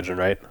Utah, I'd imagine,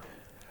 right?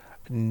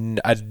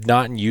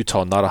 Not in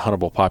Utah, not a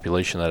huntable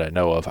population that I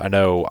know of. I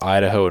know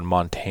Idaho and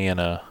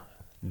Montana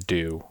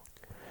do.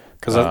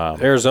 Because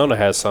Arizona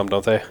has some,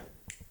 don't they?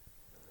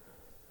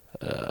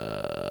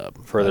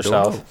 Further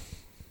south. Know.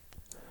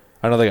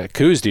 I know they got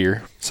Coues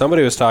deer.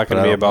 Somebody was talking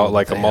to me about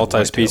like a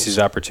multi-species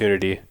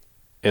opportunity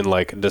in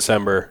like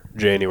December,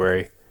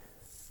 January,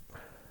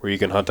 where you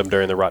can hunt them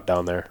during the rut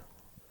down there.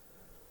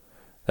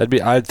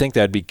 I think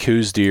that'd be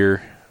Coues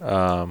deer,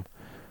 and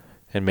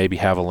maybe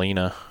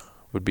javelina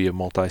would be a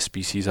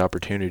multi-species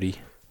opportunity.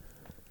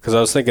 Because I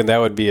was thinking that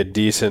would be a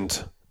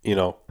decent,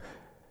 when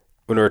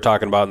we were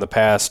talking about in the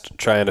past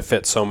trying to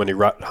fit so many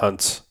rut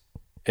hunts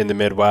in the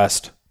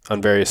Midwest on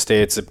various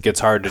states, it gets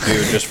hard to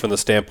do just from the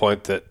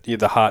standpoint that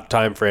the hot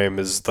time frame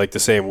is like the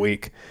same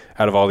week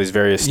out of all these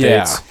various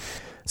states. Yeah.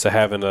 So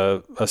having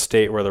a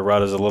state where the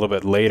rut is a little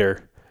bit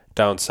later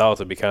down south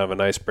would be kind of a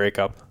nice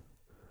breakup.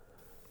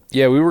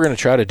 Yeah, we were going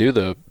to try to do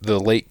the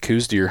late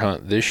Coues deer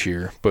hunt this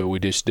year, but we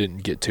just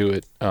didn't get to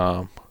it.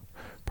 Probably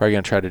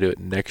going to try to do it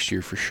next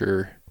year for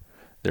sure.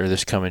 Or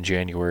this coming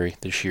January,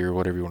 this year,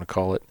 whatever you want to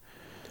call it.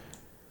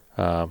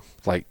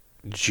 Like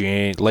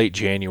late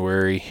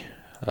January,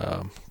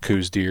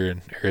 Coues deer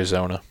in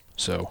Arizona.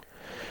 So,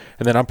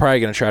 and then I'm probably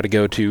going to try to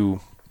go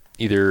to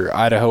either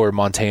Idaho or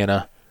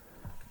Montana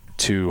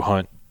to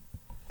hunt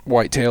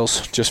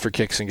whitetails just for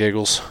kicks and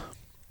giggles.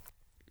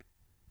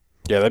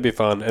 Yeah, that'd be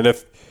fun. And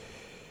if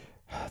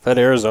that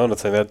Arizona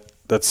thing,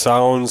 that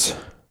sounds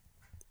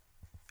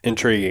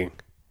intriguing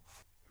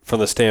from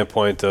the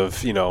standpoint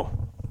of,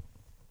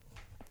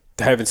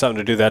 having something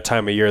to do that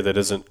time of year that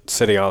isn't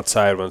sitting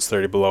outside when it's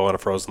 30 below on a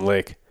frozen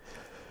lake.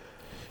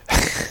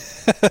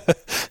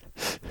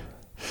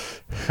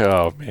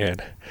 Oh, man.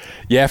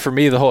 Yeah, for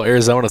me, the whole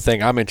Arizona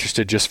thing, I'm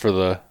interested just for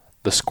the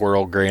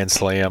squirrel Grand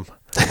Slam.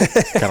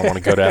 Kind of want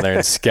to go down there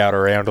and scout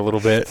around a little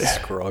bit.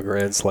 Squirrel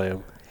Grand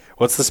Slam.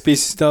 What's the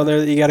species down there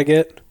that you got to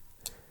get?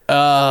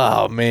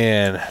 Oh,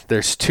 man.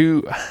 There's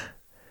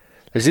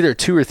either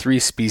 2 or 3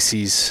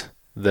 species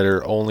that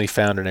are only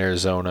found in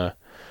Arizona.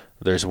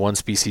 There's 1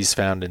 species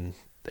found in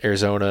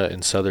Arizona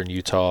and southern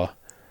Utah.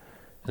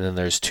 And then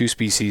there's 2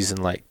 species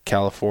in like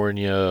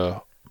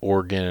California,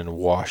 Oregon, and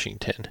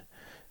Washington.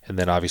 And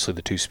then obviously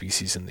the 2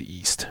 species in the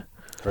east.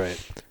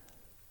 Right.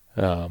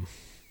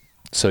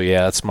 So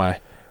yeah, that's my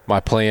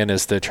plan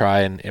is to try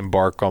and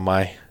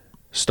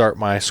start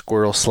my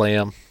squirrel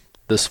slam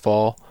this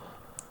fall.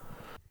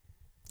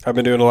 I've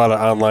been doing a lot of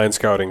online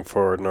scouting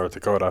for North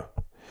Dakota,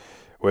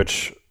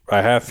 which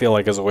I feel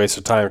like is a waste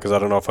of time because I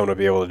don't know if I'm going to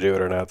be able to do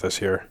it or not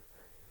this year.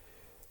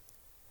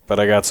 But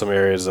I got some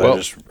areas that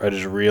I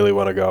just really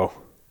want to go.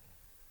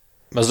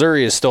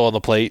 Missouri is still on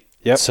the plate.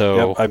 Yep.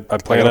 So I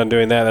plan on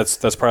doing that.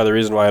 That's part of the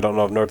reason why I don't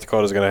know if North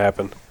Dakota is going to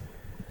happen.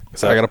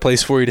 I got a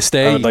place for you to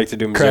stay. I would like to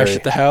do Missouri. Crash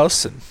at the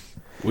house, and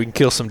we can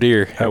kill some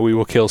deer. We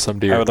will kill some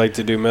deer. I would like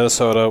to do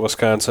Minnesota,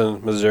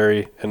 Wisconsin,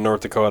 Missouri, and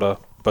North Dakota,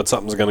 but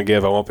something's going to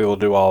give. I won't be able to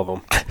do all of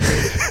them.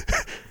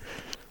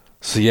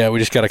 So yeah, we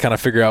just got to kind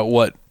of figure out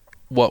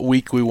what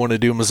week we want to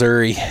do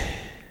Missouri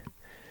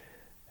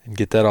and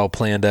get that all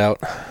planned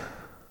out.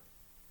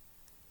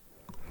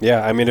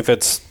 Yeah, I mean, if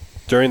it's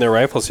during their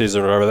rifle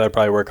season or whatever, that'd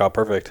probably work out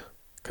perfect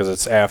because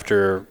it's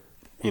after,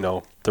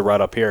 the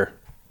rut up here.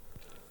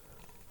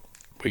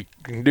 We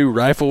can do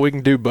rifle, we can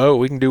do bow,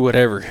 we can do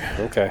whatever.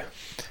 Okay.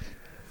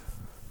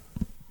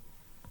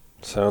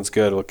 Sounds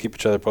good. We'll keep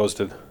each other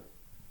posted.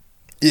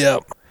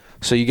 Yep.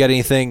 So you got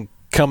anything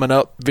coming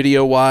up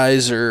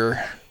video-wise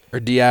or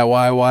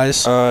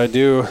DIY-wise? I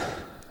do.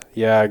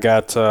 Yeah, I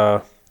got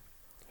a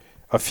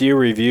few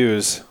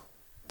reviews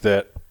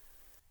that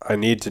I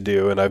need to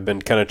do, and I've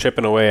been kind of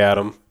chipping away at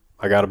them.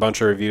 I got a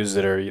bunch of reviews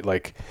that are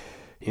like,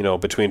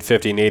 between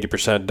 50 and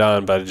 80%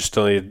 done, but I just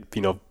still need,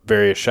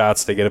 various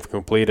shots to get it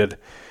completed.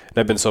 And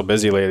I've been so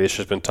busy lately, it's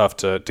just been tough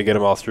to get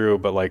them all through.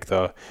 But like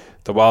the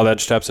Wild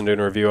Edge steps, I'm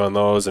doing a review on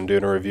those. I'm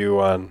doing a review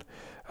on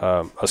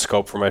a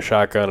scope for my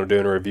shotgun. I'm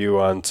doing a review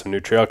on some new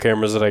trail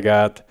cameras that I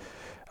got.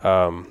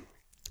 And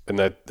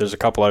there's a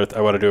couple other,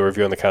 I want to do a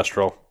review on the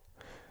Kestrel.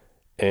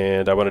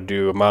 And I want to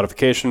do a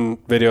modification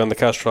video on the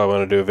Kestrel. I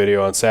want to do a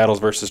video on saddles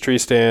versus tree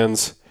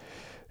stands.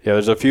 Yeah,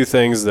 there's a few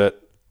things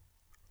that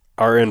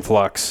are in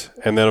flux.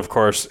 And then, of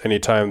course,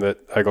 anytime that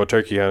I go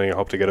turkey hunting, I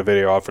hope to get a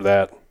video out for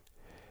that.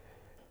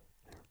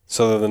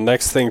 So the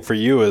next thing for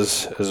you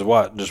is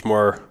what? Just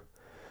more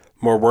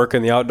work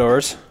in the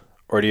outdoors?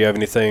 Or do you have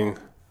anything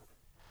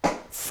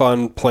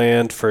fun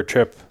planned for a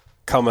trip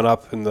coming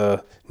up in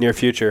the near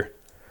future?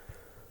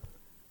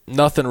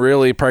 Nothing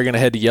really. Probably going to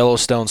head to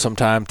Yellowstone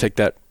sometime, take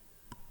that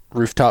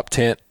rooftop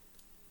tent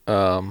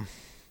and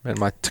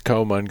my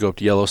Tacoma and go up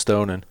to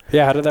Yellowstone and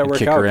how did that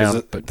work out?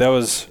 Around, That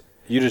was,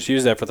 you just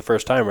used that for the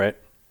first time, right?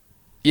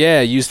 Yeah,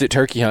 I used it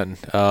turkey hunting.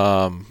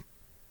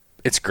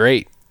 It's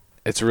great.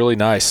 It's really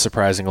nice,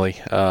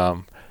 surprisingly.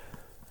 And,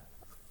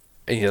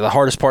 the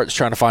hardest part is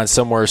trying to find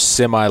somewhere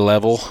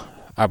semi-level.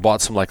 I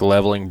bought some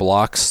leveling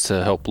blocks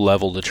to help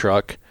level the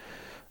truck,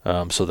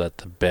 so that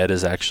the bed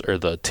is actually, or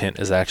the tent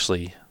is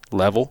actually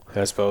level.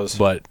 I suppose.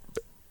 But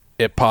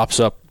it pops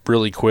up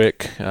really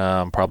quick.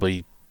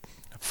 Probably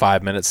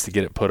 5 minutes to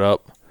get it put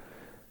up.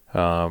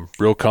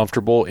 Real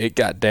comfortable. It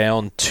got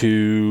down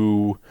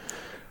to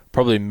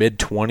probably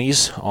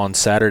mid-20s on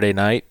Saturday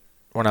night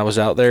when I was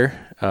out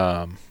there.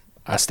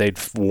 I stayed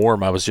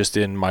warm. I was just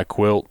in my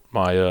quilt,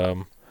 my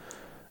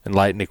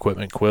Enlightened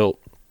Equipment quilt.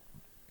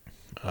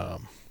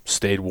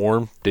 Stayed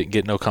warm. Didn't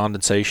get no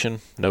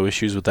condensation. No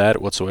issues with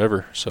that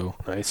whatsoever. So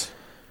nice.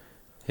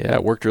 Yeah,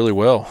 it worked really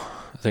well.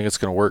 I think it's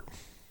going to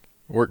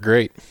work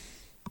great.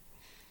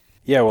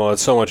 Yeah, well,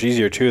 it's so much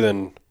easier, too,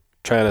 than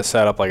trying to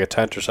set up a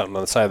tent or something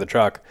on the side of the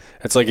truck.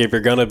 It's like if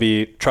you're going to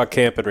be truck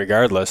camping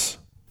regardless.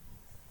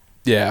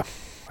 Yeah.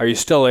 Are you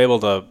still able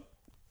to,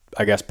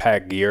 I guess,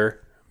 pack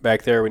gear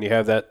back there when you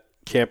have that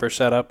camper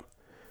set up?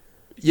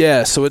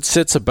 Yeah, so it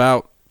sits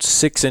about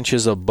 6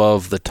 inches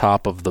above the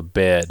top of the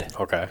bed.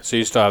 Okay, so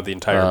you still have the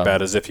entire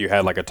bed as if you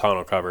had a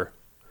tonneau cover.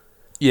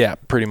 Yeah,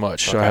 pretty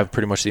much. Okay. So I have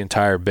pretty much the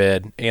entire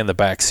bed and the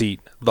back seat.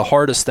 The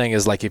hardest thing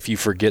is if you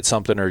forget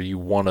something or you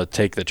want to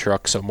take the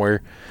truck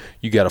somewhere,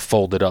 you got to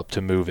fold it up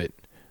to move it.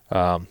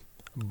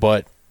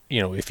 But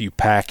if you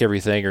pack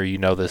everything or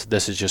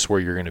this is just where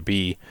you're going to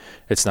be,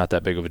 it's not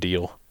that big of a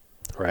deal.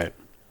 Right.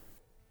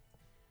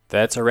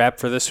 That's a wrap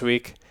for this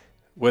week.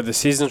 With the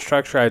season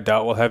structure, I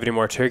doubt we'll have any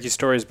more turkey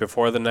stories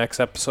before the next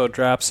episode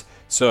drops,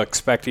 so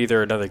expect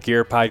either another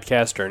gear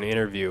podcast or an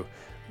interview.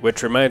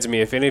 Which reminds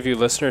me, if any of you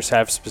listeners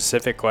have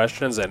specific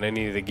questions on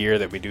any of the gear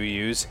that we do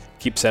use,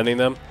 keep sending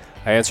them.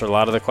 I answer a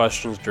lot of the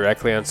questions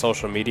directly on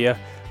social media,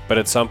 but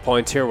at some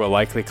point here we'll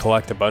likely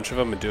collect a bunch of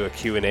them and do a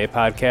Q&A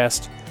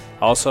podcast.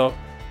 Also,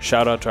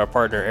 shout out to our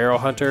partner Arrow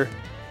Hunter.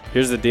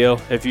 Here's the deal,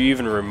 if you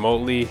even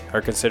remotely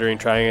are considering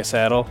trying a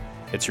saddle,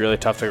 it's really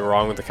tough to go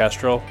wrong with the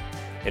Kestrel.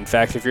 In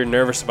fact, if you're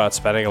nervous about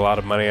spending a lot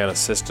of money on a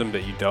system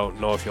that you don't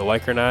know if you'll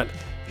like or not,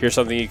 here's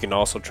something you can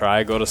also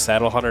try. Go to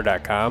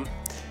saddlehunter.com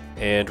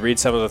and read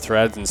some of the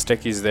threads and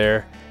stickies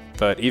there.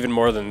 But even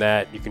more than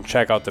that, you can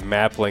check out the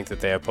map link that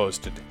they have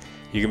posted.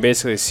 You can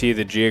basically see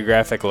the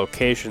geographic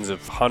locations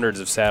of hundreds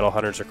of saddle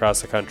hunters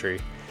across the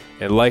country.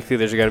 And likely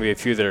there's going to be a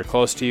few that are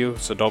close to you,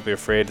 so don't be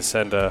afraid to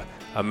send a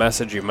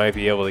message. You might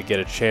be able to get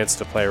a chance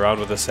to play around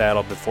with the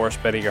saddle before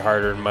spending your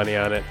hard-earned money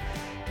on it.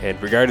 And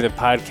regarding the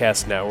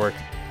podcast network,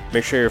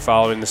 make sure you're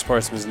following the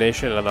Sportsman's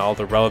Nation on all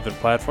the relevant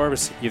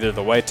platforms, either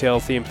the Whitetail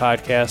Theme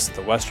Podcast,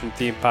 the Western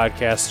Theme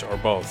Podcast, or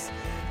both.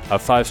 A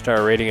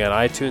 5-star rating on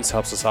iTunes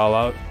helps us all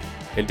out.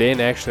 And Dane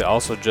actually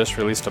also just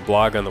released a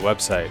blog on the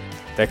website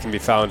that can be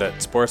found at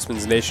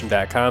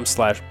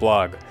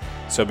sportsmansnation.com/blog,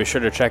 so be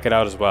sure to check it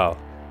out as well.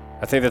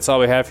 I think that's all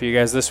we have for you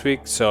guys this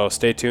week, so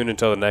stay tuned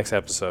until the next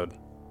episode.